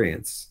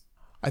experience.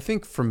 I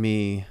think for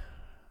me,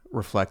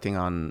 reflecting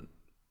on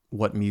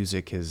what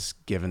music has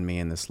given me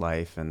in this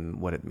life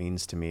and what it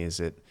means to me, is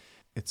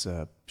it's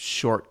a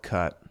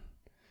shortcut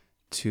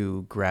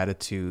to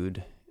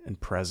gratitude and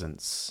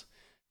presence.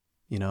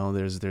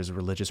 There's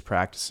religious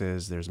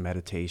practices, there's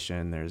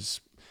meditation, there's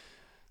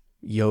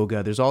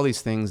yoga, there's all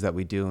these things that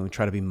we do and we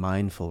try to be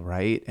mindful,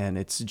 right? And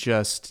it's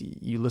just,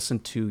 you listen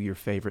to your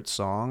favorite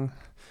song,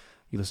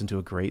 you listen to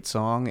a great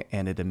song,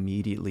 and it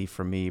immediately,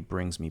 for me,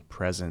 brings me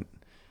present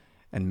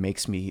and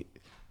makes me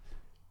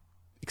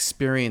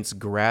experience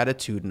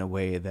gratitude in a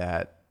way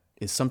that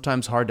is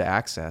sometimes hard to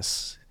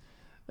access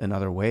in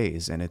other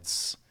ways. And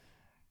it's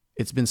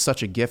been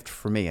such a gift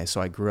for me.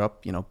 So I grew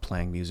up,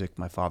 playing music.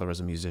 My father was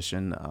a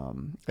musician.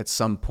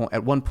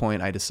 At one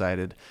point, I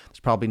decided there's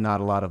probably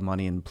not a lot of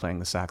money in playing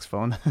the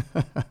saxophone,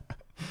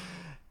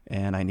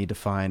 and I need to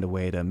find a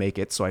way to make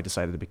it. So I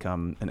decided to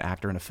become an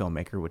actor and a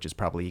filmmaker, which is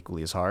probably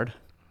equally as hard,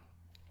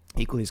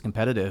 equally as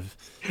competitive.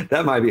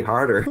 That might be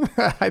harder.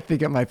 I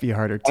think it might be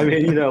harder too. I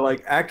mean,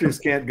 like actors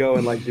can't go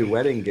and like do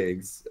wedding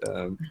gigs.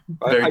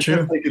 Very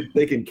true.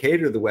 They can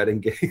cater the wedding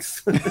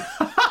gigs.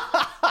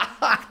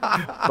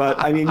 But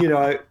I mean,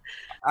 I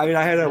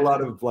had a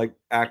lot of like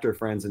actor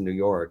friends in New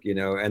York,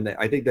 and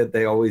I think that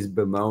they always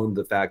bemoaned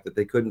the fact that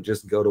they couldn't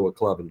just go to a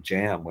club and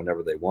jam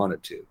whenever they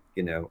wanted to,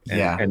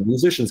 and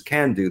musicians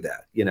can do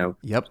that,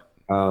 Yep.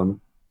 And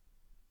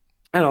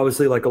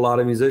obviously, like a lot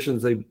of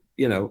musicians,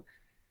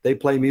 they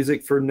play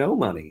music for no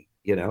money,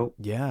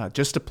 Yeah,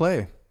 just to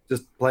play.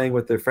 Just playing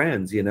with their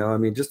friends, I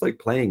mean, just like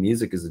playing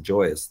music is a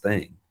joyous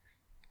thing.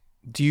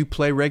 Do you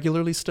play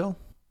regularly still?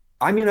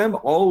 I mean, I'm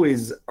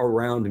always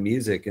around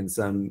music in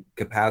some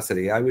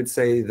capacity. I would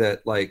say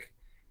that like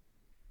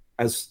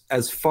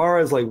as far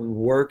as like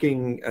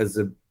working as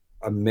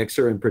a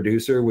mixer and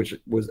producer, which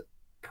was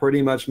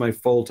pretty much my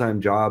full-time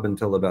job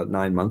until about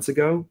 9 months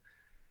ago.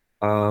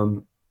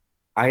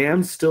 I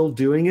am still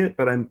doing it,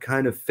 but I'm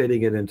kind of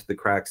fitting it into the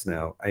cracks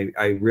now.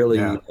 I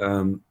really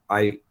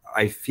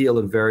I feel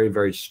a very,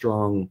 very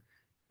strong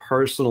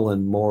personal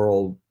and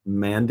moral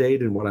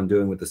mandate in what I'm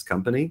doing with this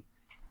company.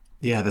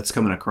 Yeah, that's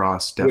coming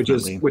across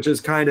definitely. Which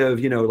is kind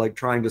of, like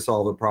trying to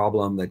solve a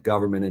problem that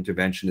government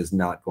intervention is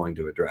not going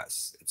to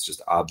address. It's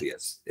just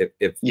obvious.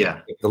 If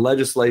the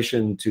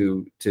legislation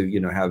to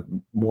have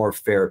more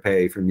fair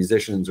pay for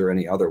musicians or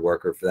any other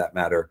worker for that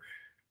matter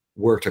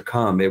were to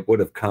come, it would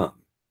have come.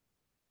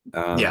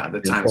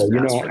 The time's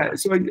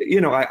so,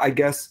 I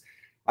guess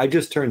I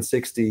just turned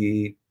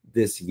 60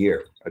 this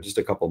year, just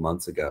a couple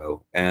months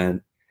ago,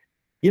 and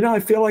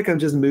I feel like I'm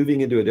just moving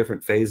into a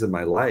different phase of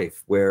my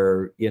life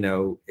where,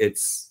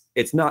 it's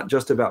not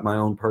just about my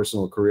own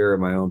personal career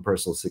and my own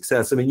personal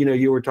success. I mean,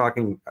 you were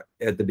talking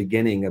at the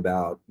beginning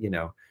about,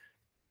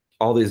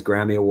 all these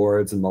Grammy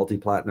Awards and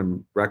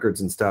multi-platinum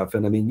records and stuff.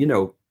 And I mean,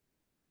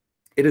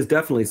 it is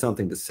definitely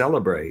something to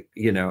celebrate,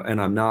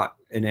 and I'm not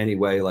in any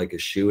way like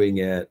eschewing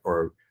it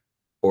or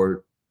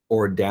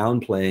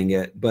downplaying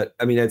it. But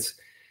I mean, it's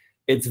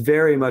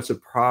very much a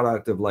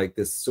product of like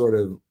this sort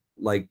of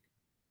like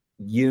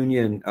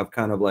union of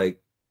kind of like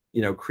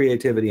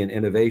creativity and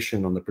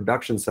innovation on the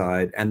production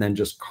side, and then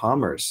just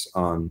commerce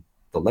on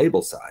the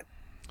label side.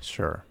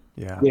 Sure.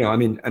 Yeah. I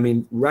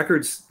mean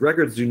records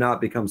do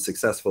not become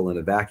successful in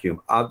a vacuum,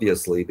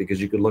 obviously,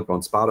 because you could look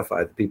on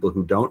Spotify, the people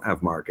who don't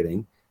have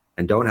marketing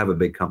and don't have a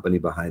big company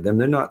behind them,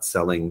 they're not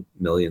selling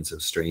millions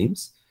of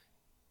streams.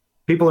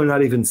 People are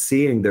not even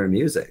seeing their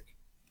music,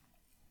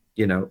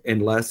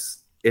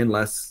 unless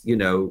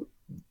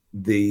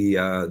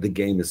the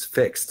game is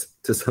fixed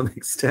to some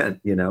extent,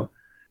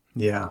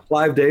 Yeah.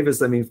 Clive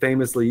Davis, I mean,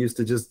 famously used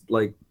to just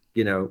like,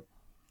 he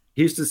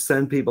used to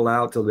send people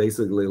out to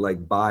basically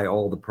like buy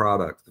all the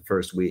product the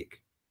first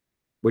week,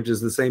 which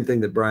is the same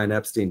thing that Brian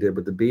Epstein did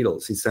with the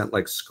Beatles. He sent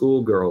like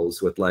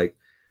schoolgirls with like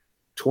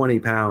 20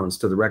 pounds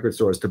to the record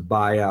stores to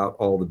buy out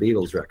all the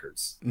Beatles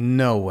records.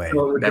 No way.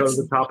 So it would go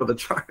to the top of the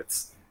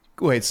charts.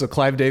 Wait, so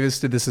Clive Davis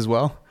did this as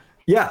well?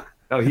 Yeah.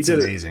 Oh, he did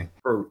amazing.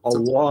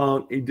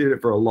 He did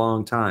it for a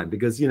long time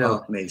because,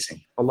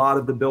 amazing. A lot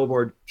of the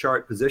Billboard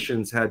chart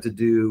positions had to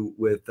do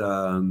with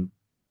the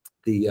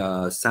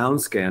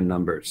SoundScan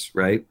numbers,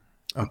 right?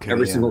 Okay.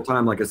 Every single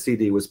time like a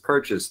CD was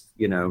purchased,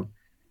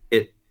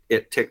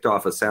 it ticked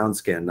off a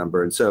SoundScan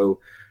number. And so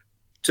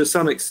to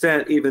some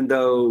extent, even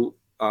though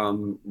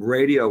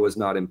radio was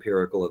not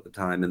empirical at the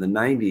time, in the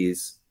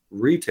 90s,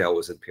 retail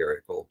was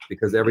empirical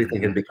because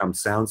everything had become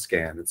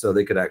SoundScan. And so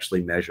they could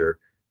actually measure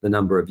the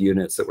number of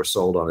units that were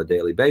sold on a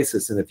daily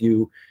basis. And if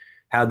you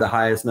had the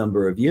highest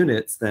number of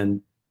units,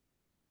 then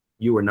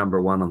you were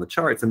number one on the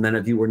charts. And then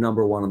if you were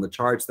number one on the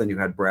charts, then you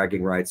had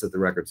bragging rights that the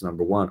record's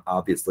number one.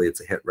 Obviously, it's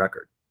a hit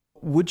record.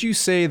 Would you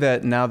say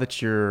that now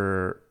that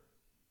you're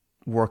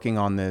working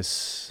on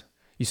this,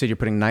 you said you're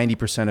putting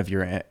 90% of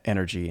your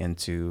energy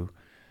into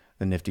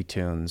the Nifty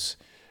Tunes.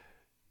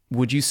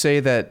 Would you say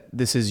that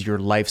this is your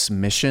life's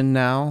mission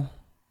now?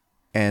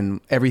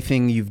 And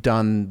everything you've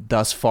done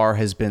thus far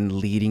has been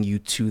leading you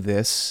to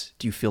this?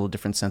 Do you feel a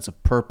different sense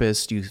of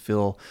purpose? Do you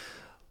feel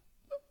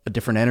a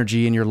different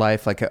energy in your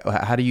life? Like,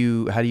 how do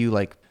you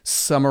like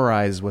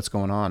summarize what's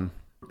going on?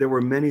 There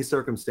were many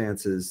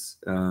circumstances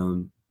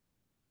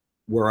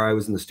where I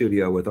was in the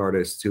studio with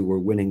artists who were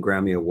winning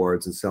Grammy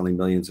Awards and selling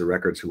millions of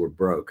records who were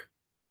broke.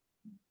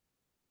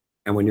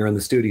 And when you're in the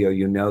studio,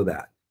 you know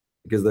that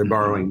because they're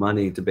borrowing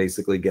money to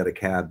basically get a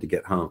cab to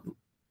get home.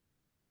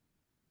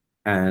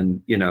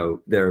 And,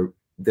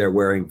 they're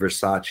wearing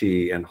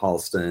Versace and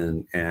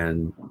Halston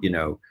and,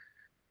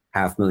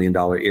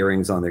 $500,000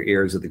 earrings on their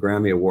ears at the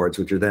Grammy Awards,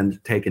 which are then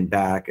taken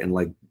back and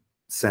like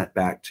sent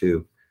back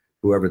to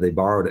whoever they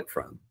borrowed it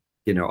from.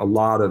 A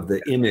lot of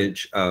the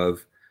image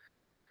of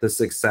the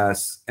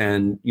success.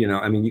 And,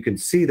 you can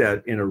see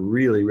that in a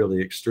really,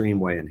 really extreme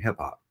way in hip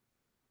hop.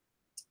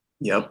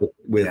 Yep.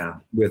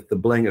 With the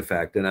bling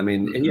effect. And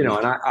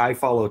I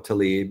follow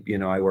Talib,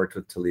 I worked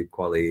with Talib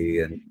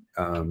Kweli and,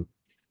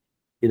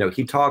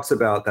 he talks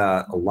about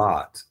that a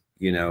lot,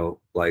 why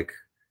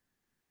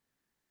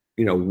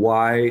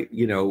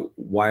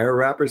are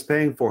rappers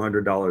paying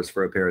 $400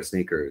 for a pair of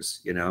sneakers?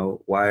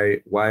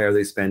 Why are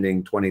they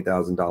spending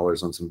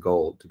 $20,000 on some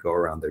gold to go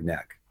around their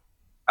neck?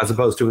 As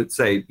opposed to,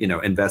 say,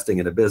 investing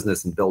in a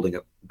business and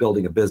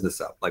building a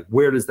business up. Like,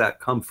 where does that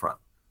come from?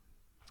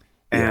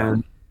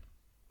 And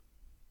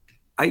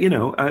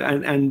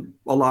and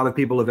a lot of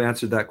people have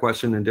answered that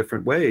question in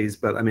different ways.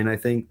 But I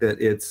think that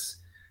it's,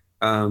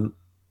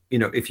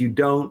 if you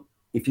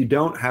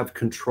don't have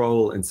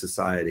control in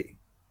society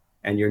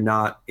and you're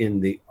not in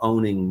the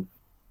owning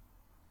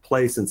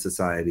place in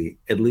society,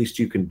 at least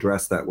you can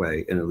dress that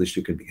way and at least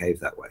you can behave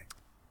that way.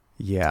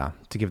 Yeah,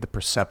 to give the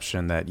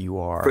perception that you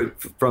are.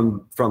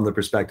 From the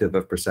perspective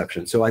of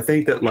perception. So I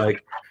think that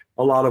like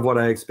a lot of what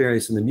I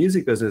experienced in the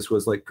music business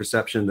was like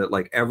perception that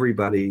like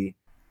everybody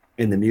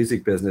in the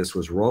music business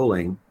was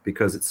rolling,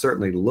 because it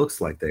certainly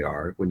looks like they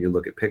are when you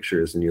look at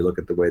pictures and you look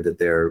at the way that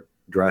they're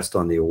dressed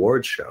on the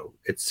awards show.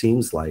 It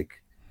seems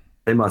like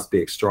they must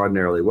be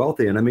extraordinarily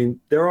wealthy. And I mean,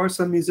 there are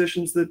some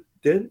musicians that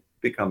did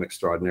become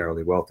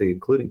extraordinarily wealthy,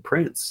 including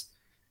Prince.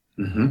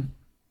 Mm-hmm.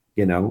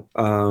 You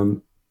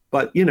know,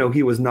 but you know,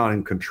 he was not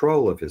in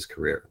control of his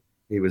career.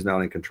 He was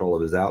not in control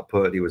of his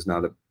output. He was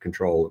not in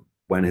control of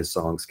when his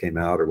songs came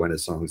out or when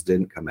his songs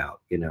didn't come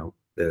out. You know,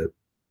 the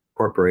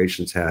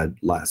corporations had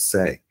last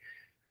say,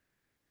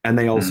 and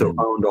they also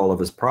owned all of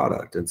his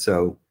product. And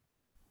so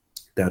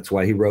that's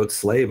why he wrote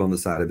 "slave" on the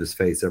side of his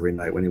face every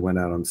night when he went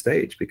out on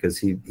stage, because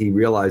he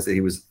realized that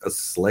he was a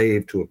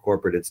slave to a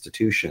corporate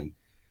institution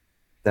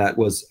that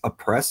was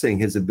oppressing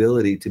his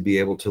ability to be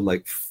able to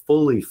like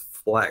fully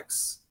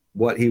flex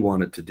what he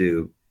wanted to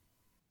do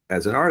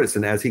as an artist.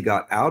 And as he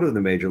got out of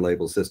the major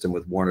label system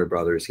with Warner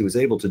Brothers, he was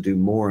able to do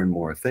more and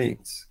more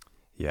things.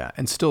 Yeah,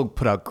 and still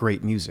put out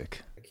great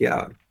music.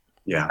 Yeah,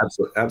 Yeah,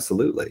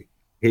 absolutely.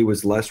 He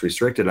was less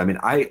restricted. I mean,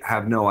 I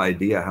have no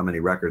idea how many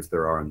records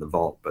there are in the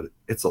vault, but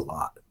it's a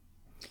lot.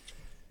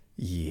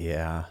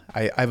 Yeah,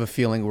 I have a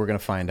feeling we're going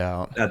to find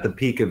out. At the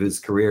peak of his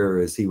career,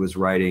 as he was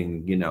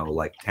writing, you know,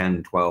 like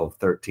 10, 12,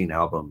 13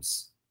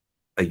 albums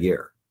a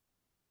year.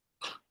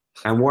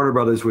 And Warner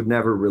Brothers would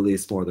never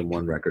release more than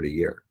one record a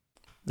year.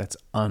 That's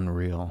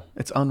unreal.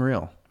 It's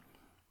unreal.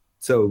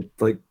 So,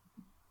 like,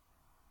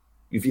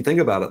 if you think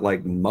about it,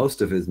 like,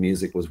 most of his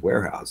music was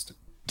warehoused.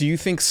 Do you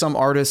think some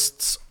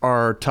artists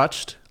are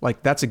touched?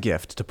 Like, that's a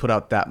gift to put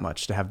out that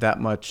much, to have that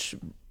much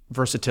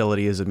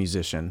versatility as a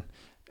musician,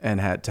 and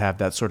to have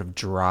that sort of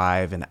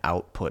drive and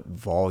output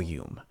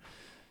volume.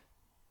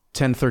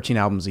 10, 13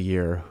 albums a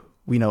year.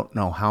 We don't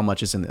know how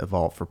much is in the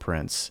vault for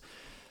Prince.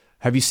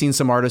 Have you seen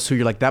some artists who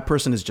you're like, that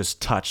person is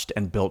just touched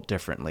and built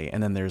differently?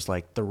 And then there's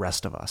like the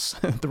rest of us,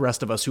 the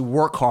rest of us who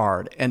work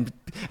hard and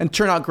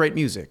turn out great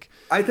music.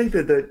 I think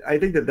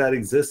that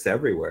exists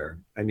everywhere.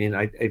 I mean,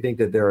 I think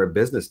that there are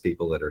business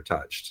people that are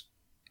touched.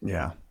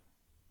 Yeah.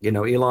 You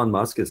know, Elon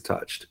Musk is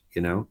touched,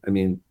 you know? I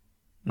mean,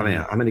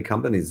 how many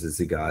companies has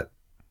he got?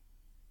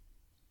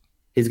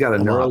 He's got a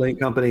Neuralink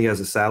company, he has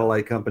a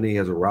satellite company, he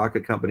has a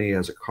rocket company, he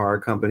has a car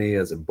company, he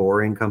has a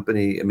boring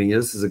company. I mean,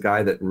 this is a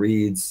guy that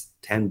reads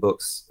 10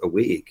 books a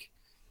week,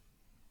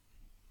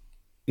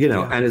 you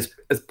know, and is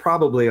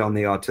probably on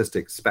the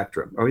autistic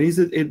spectrum. Or he's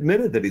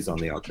admitted that he's on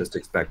the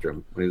autistic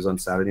spectrum when he was on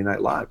Saturday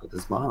Night Live with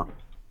his mom.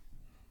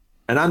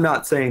 And I'm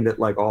not saying that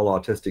like all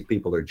autistic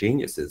people are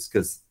geniuses,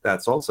 because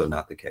that's also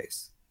not the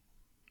case.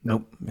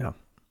 Nope. Yeah.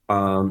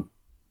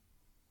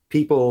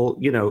 People,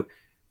 you know,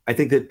 I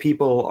think that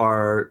people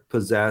are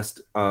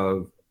possessed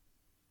of,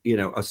 you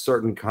know, a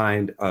certain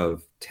kind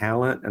of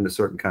talent and a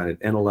certain kind of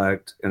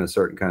intellect and a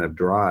certain kind of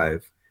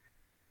drive.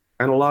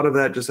 And a lot of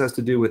that just has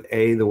to do with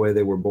A, the way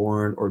they were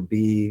born, or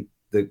B,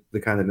 the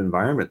kind of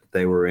environment that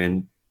they were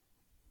in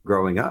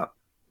growing up.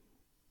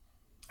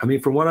 I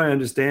mean, from what I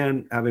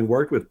understand, having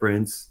worked with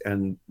Prince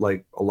and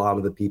like a lot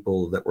of the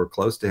people that were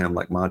close to him,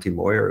 like Monty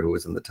Moyer, who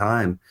was in the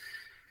time,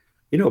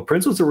 you know,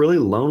 Prince was a really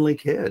lonely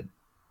kid.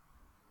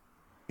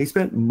 He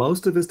spent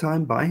most of his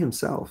time by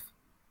himself.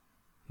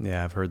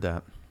 Yeah, I've heard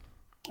that.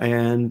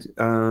 And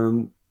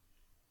from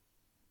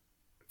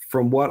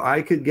what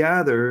I could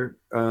gather,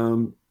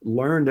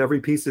 learned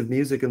every piece of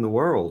music in the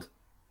world,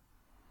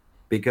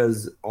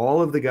 because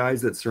all of the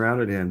guys that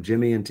surrounded him,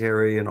 Jimmy and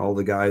Terry and all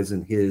the guys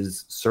in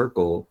his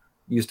circle,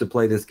 used to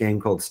play this game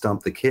called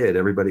Stump the Kid.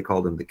 Everybody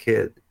called him the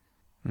Kid.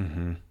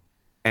 Mm-hmm.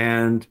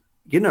 And,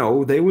 you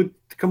know, they would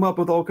come up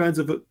with all kinds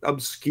of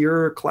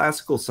obscure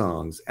classical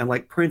songs, and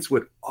like Prince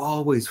would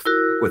always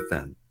with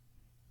them.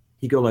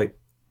 He'd go like,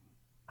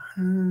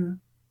 and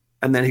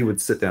then he would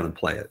sit down and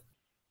play it,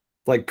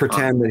 like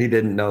pretend that he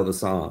didn't know the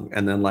song.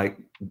 And then like,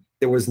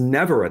 there was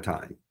never a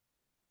time,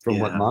 from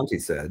what Monty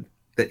said,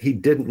 that he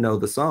didn't know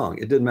the song.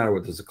 It didn't matter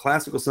whether it was a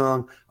classical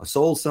song, a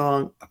soul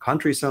song, a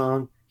country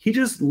song. He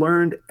just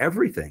learned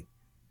everything.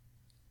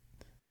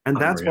 And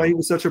that's why he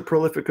was such a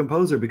prolific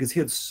composer, because he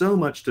had so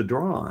much to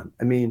draw on.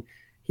 I mean,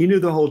 he knew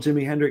the whole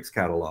Jimi Hendrix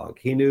catalog.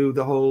 He knew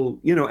the whole,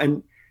 you know,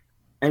 and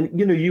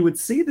you know, you would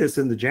see this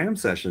in the jam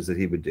sessions that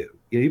he would do.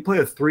 You know, he'd play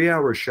a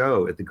 3-hour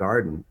show at the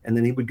Garden, and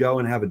then he would go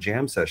and have a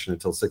jam session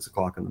until 6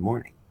 o'clock in the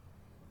morning.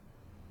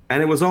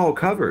 And it was all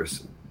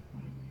covers.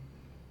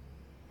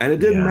 And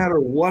it didn't matter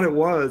what it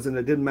was, and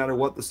it didn't matter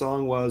what the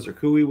song was or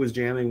who he was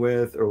jamming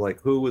with or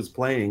like who was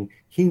playing.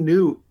 He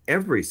knew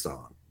every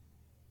song.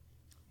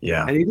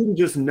 Yeah. And he didn't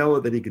just know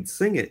that he could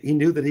sing it. He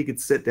knew that he could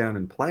sit down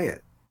and play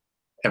it.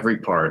 Every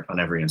part on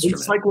every instrument.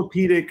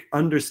 Encyclopedic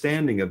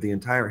understanding of the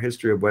entire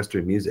history of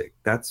Western music.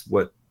 That's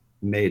what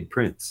made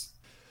Prince.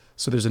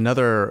 So there's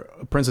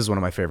Prince is one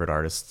of my favorite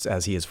artists,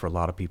 as he is for a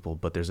lot of people,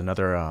 but there's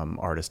another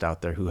artist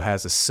out there who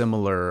has a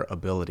similar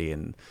ability.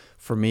 And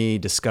for me,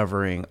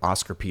 discovering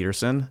Oscar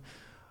Peterson,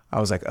 I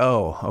was like,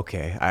 oh,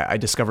 okay. I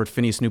discovered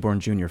Phineas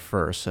Newborn Jr.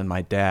 first, and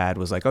my dad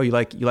was like, oh, you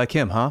like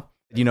him, huh?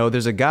 You know,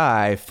 there's a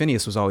guy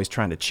Phineas was always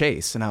trying to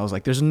chase, and I was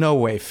like, there's no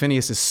way.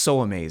 Phineas is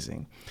so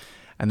amazing.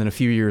 And then a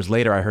few years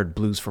later, I heard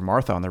Blues for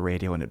Martha on the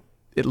radio, and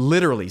it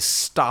literally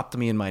stopped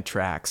me in my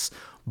tracks,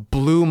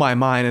 blew my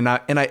mind.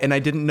 And I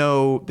didn't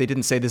know, they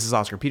didn't say this is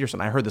Oscar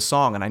Peterson. I heard the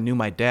song and I knew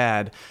my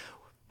dad,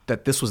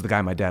 that this was the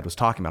guy my dad was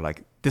talking about.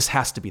 Like, this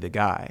has to be the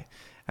guy.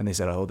 And they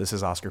said, oh, this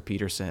is Oscar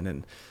Peterson.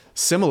 And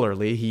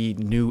similarly, he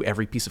knew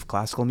every piece of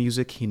classical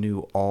music. He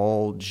knew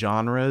all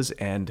genres,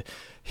 and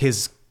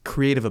his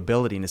creative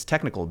ability and his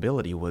technical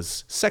ability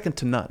was second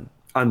to none.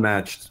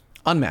 Unmatched,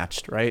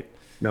 right?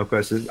 No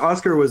question.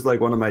 Oscar was like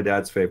one of my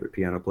dad's favorite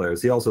piano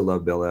players. He also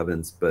loved Bill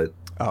Evans, but...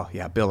 Oh,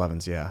 yeah, Bill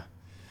Evans, yeah.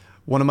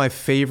 One of my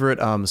favorite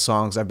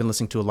songs I've been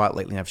listening to a lot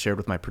lately, and I've shared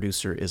with my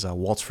producer, is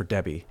Waltz for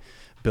Debbie,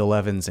 Bill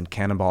Evans and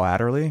Cannonball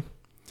Adderley.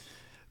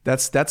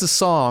 That's a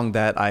song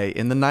that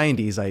in the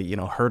 90s, I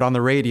heard on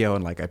the radio,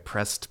 and like I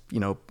pressed,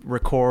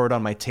 record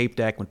on my tape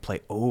deck, would play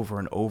over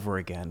and over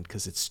again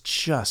because it's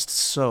just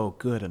so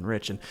good and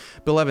rich. And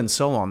Bill Evans'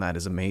 solo on that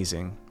is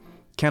amazing.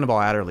 Cannonball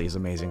Adderley is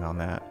amazing on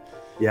that.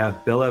 Yeah,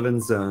 Bill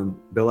Evans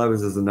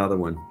is another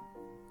one.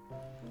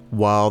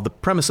 While the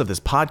premise of this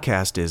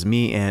podcast is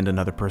me and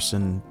another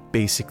person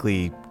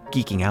basically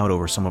geeking out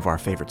over some of our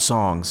favorite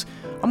songs,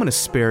 I'm going to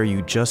spare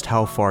you just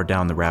how far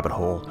down the rabbit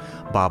hole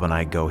Bob and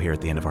I go here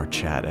at the end of our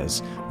chat,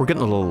 as we're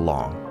getting a little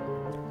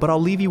long. But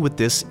I'll leave you with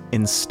this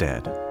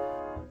instead.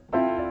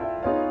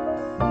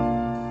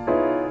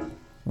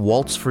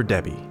 Waltz for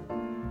Debbie,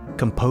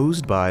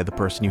 composed by the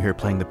person you hear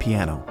playing the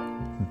piano,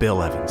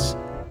 Bill Evans.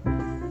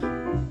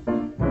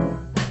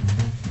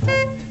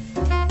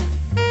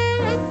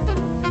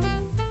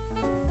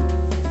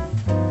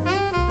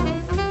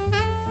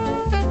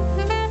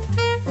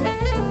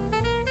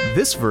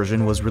 This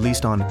version was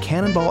released on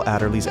Cannonball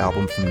Adderley's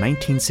album from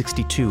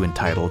 1962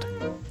 entitled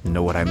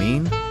Know What I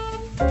Mean?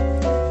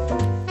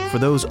 For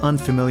those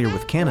unfamiliar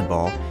with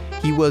Cannonball,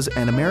 he was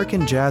an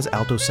American jazz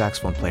alto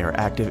saxophone player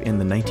active in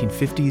the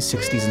 1950s,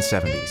 60s, and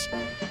 70s.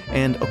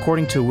 And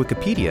according to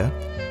Wikipedia,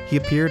 he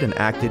appeared and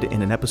acted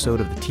in an episode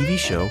of the TV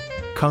show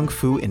Kung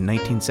Fu in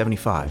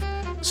 1975,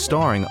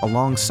 starring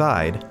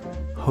alongside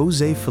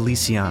Jose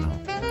Feliciano,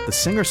 the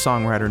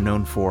singer-songwriter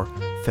known for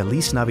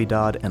Feliz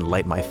Navidad and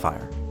Light My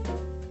Fire.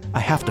 I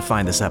have to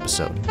find this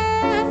episode.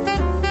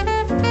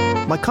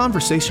 My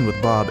conversation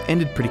with Bob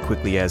ended pretty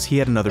quickly as he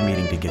had another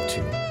meeting to get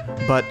to,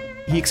 but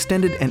he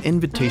extended an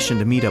invitation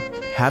to meet up,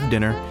 have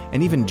dinner,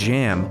 and even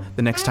jam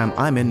the next time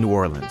I'm in New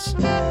Orleans.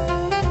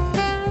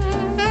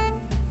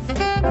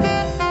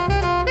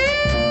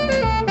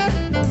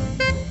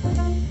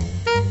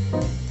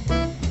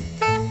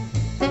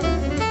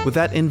 With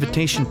that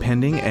invitation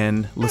pending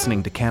and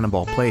listening to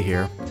Cannonball play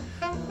here,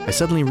 I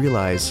suddenly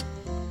realize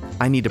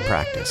I need to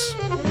practice.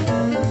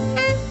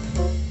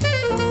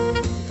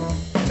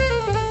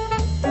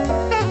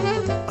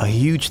 A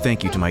huge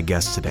thank you to my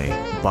guest today,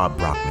 Bob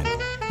Brockmann.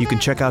 You can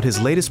check out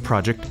his latest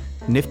project,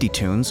 Nifty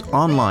Tunes,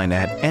 online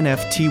at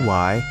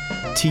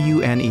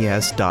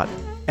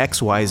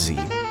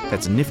nftytunes.xyz.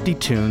 That's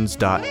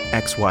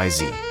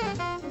niftytunes.xyz.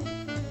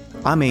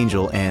 I'm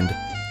Angel, and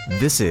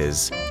this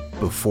is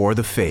Before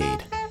the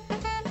Fade.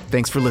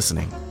 Thanks for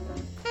listening.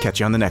 Catch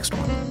you on the next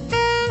one.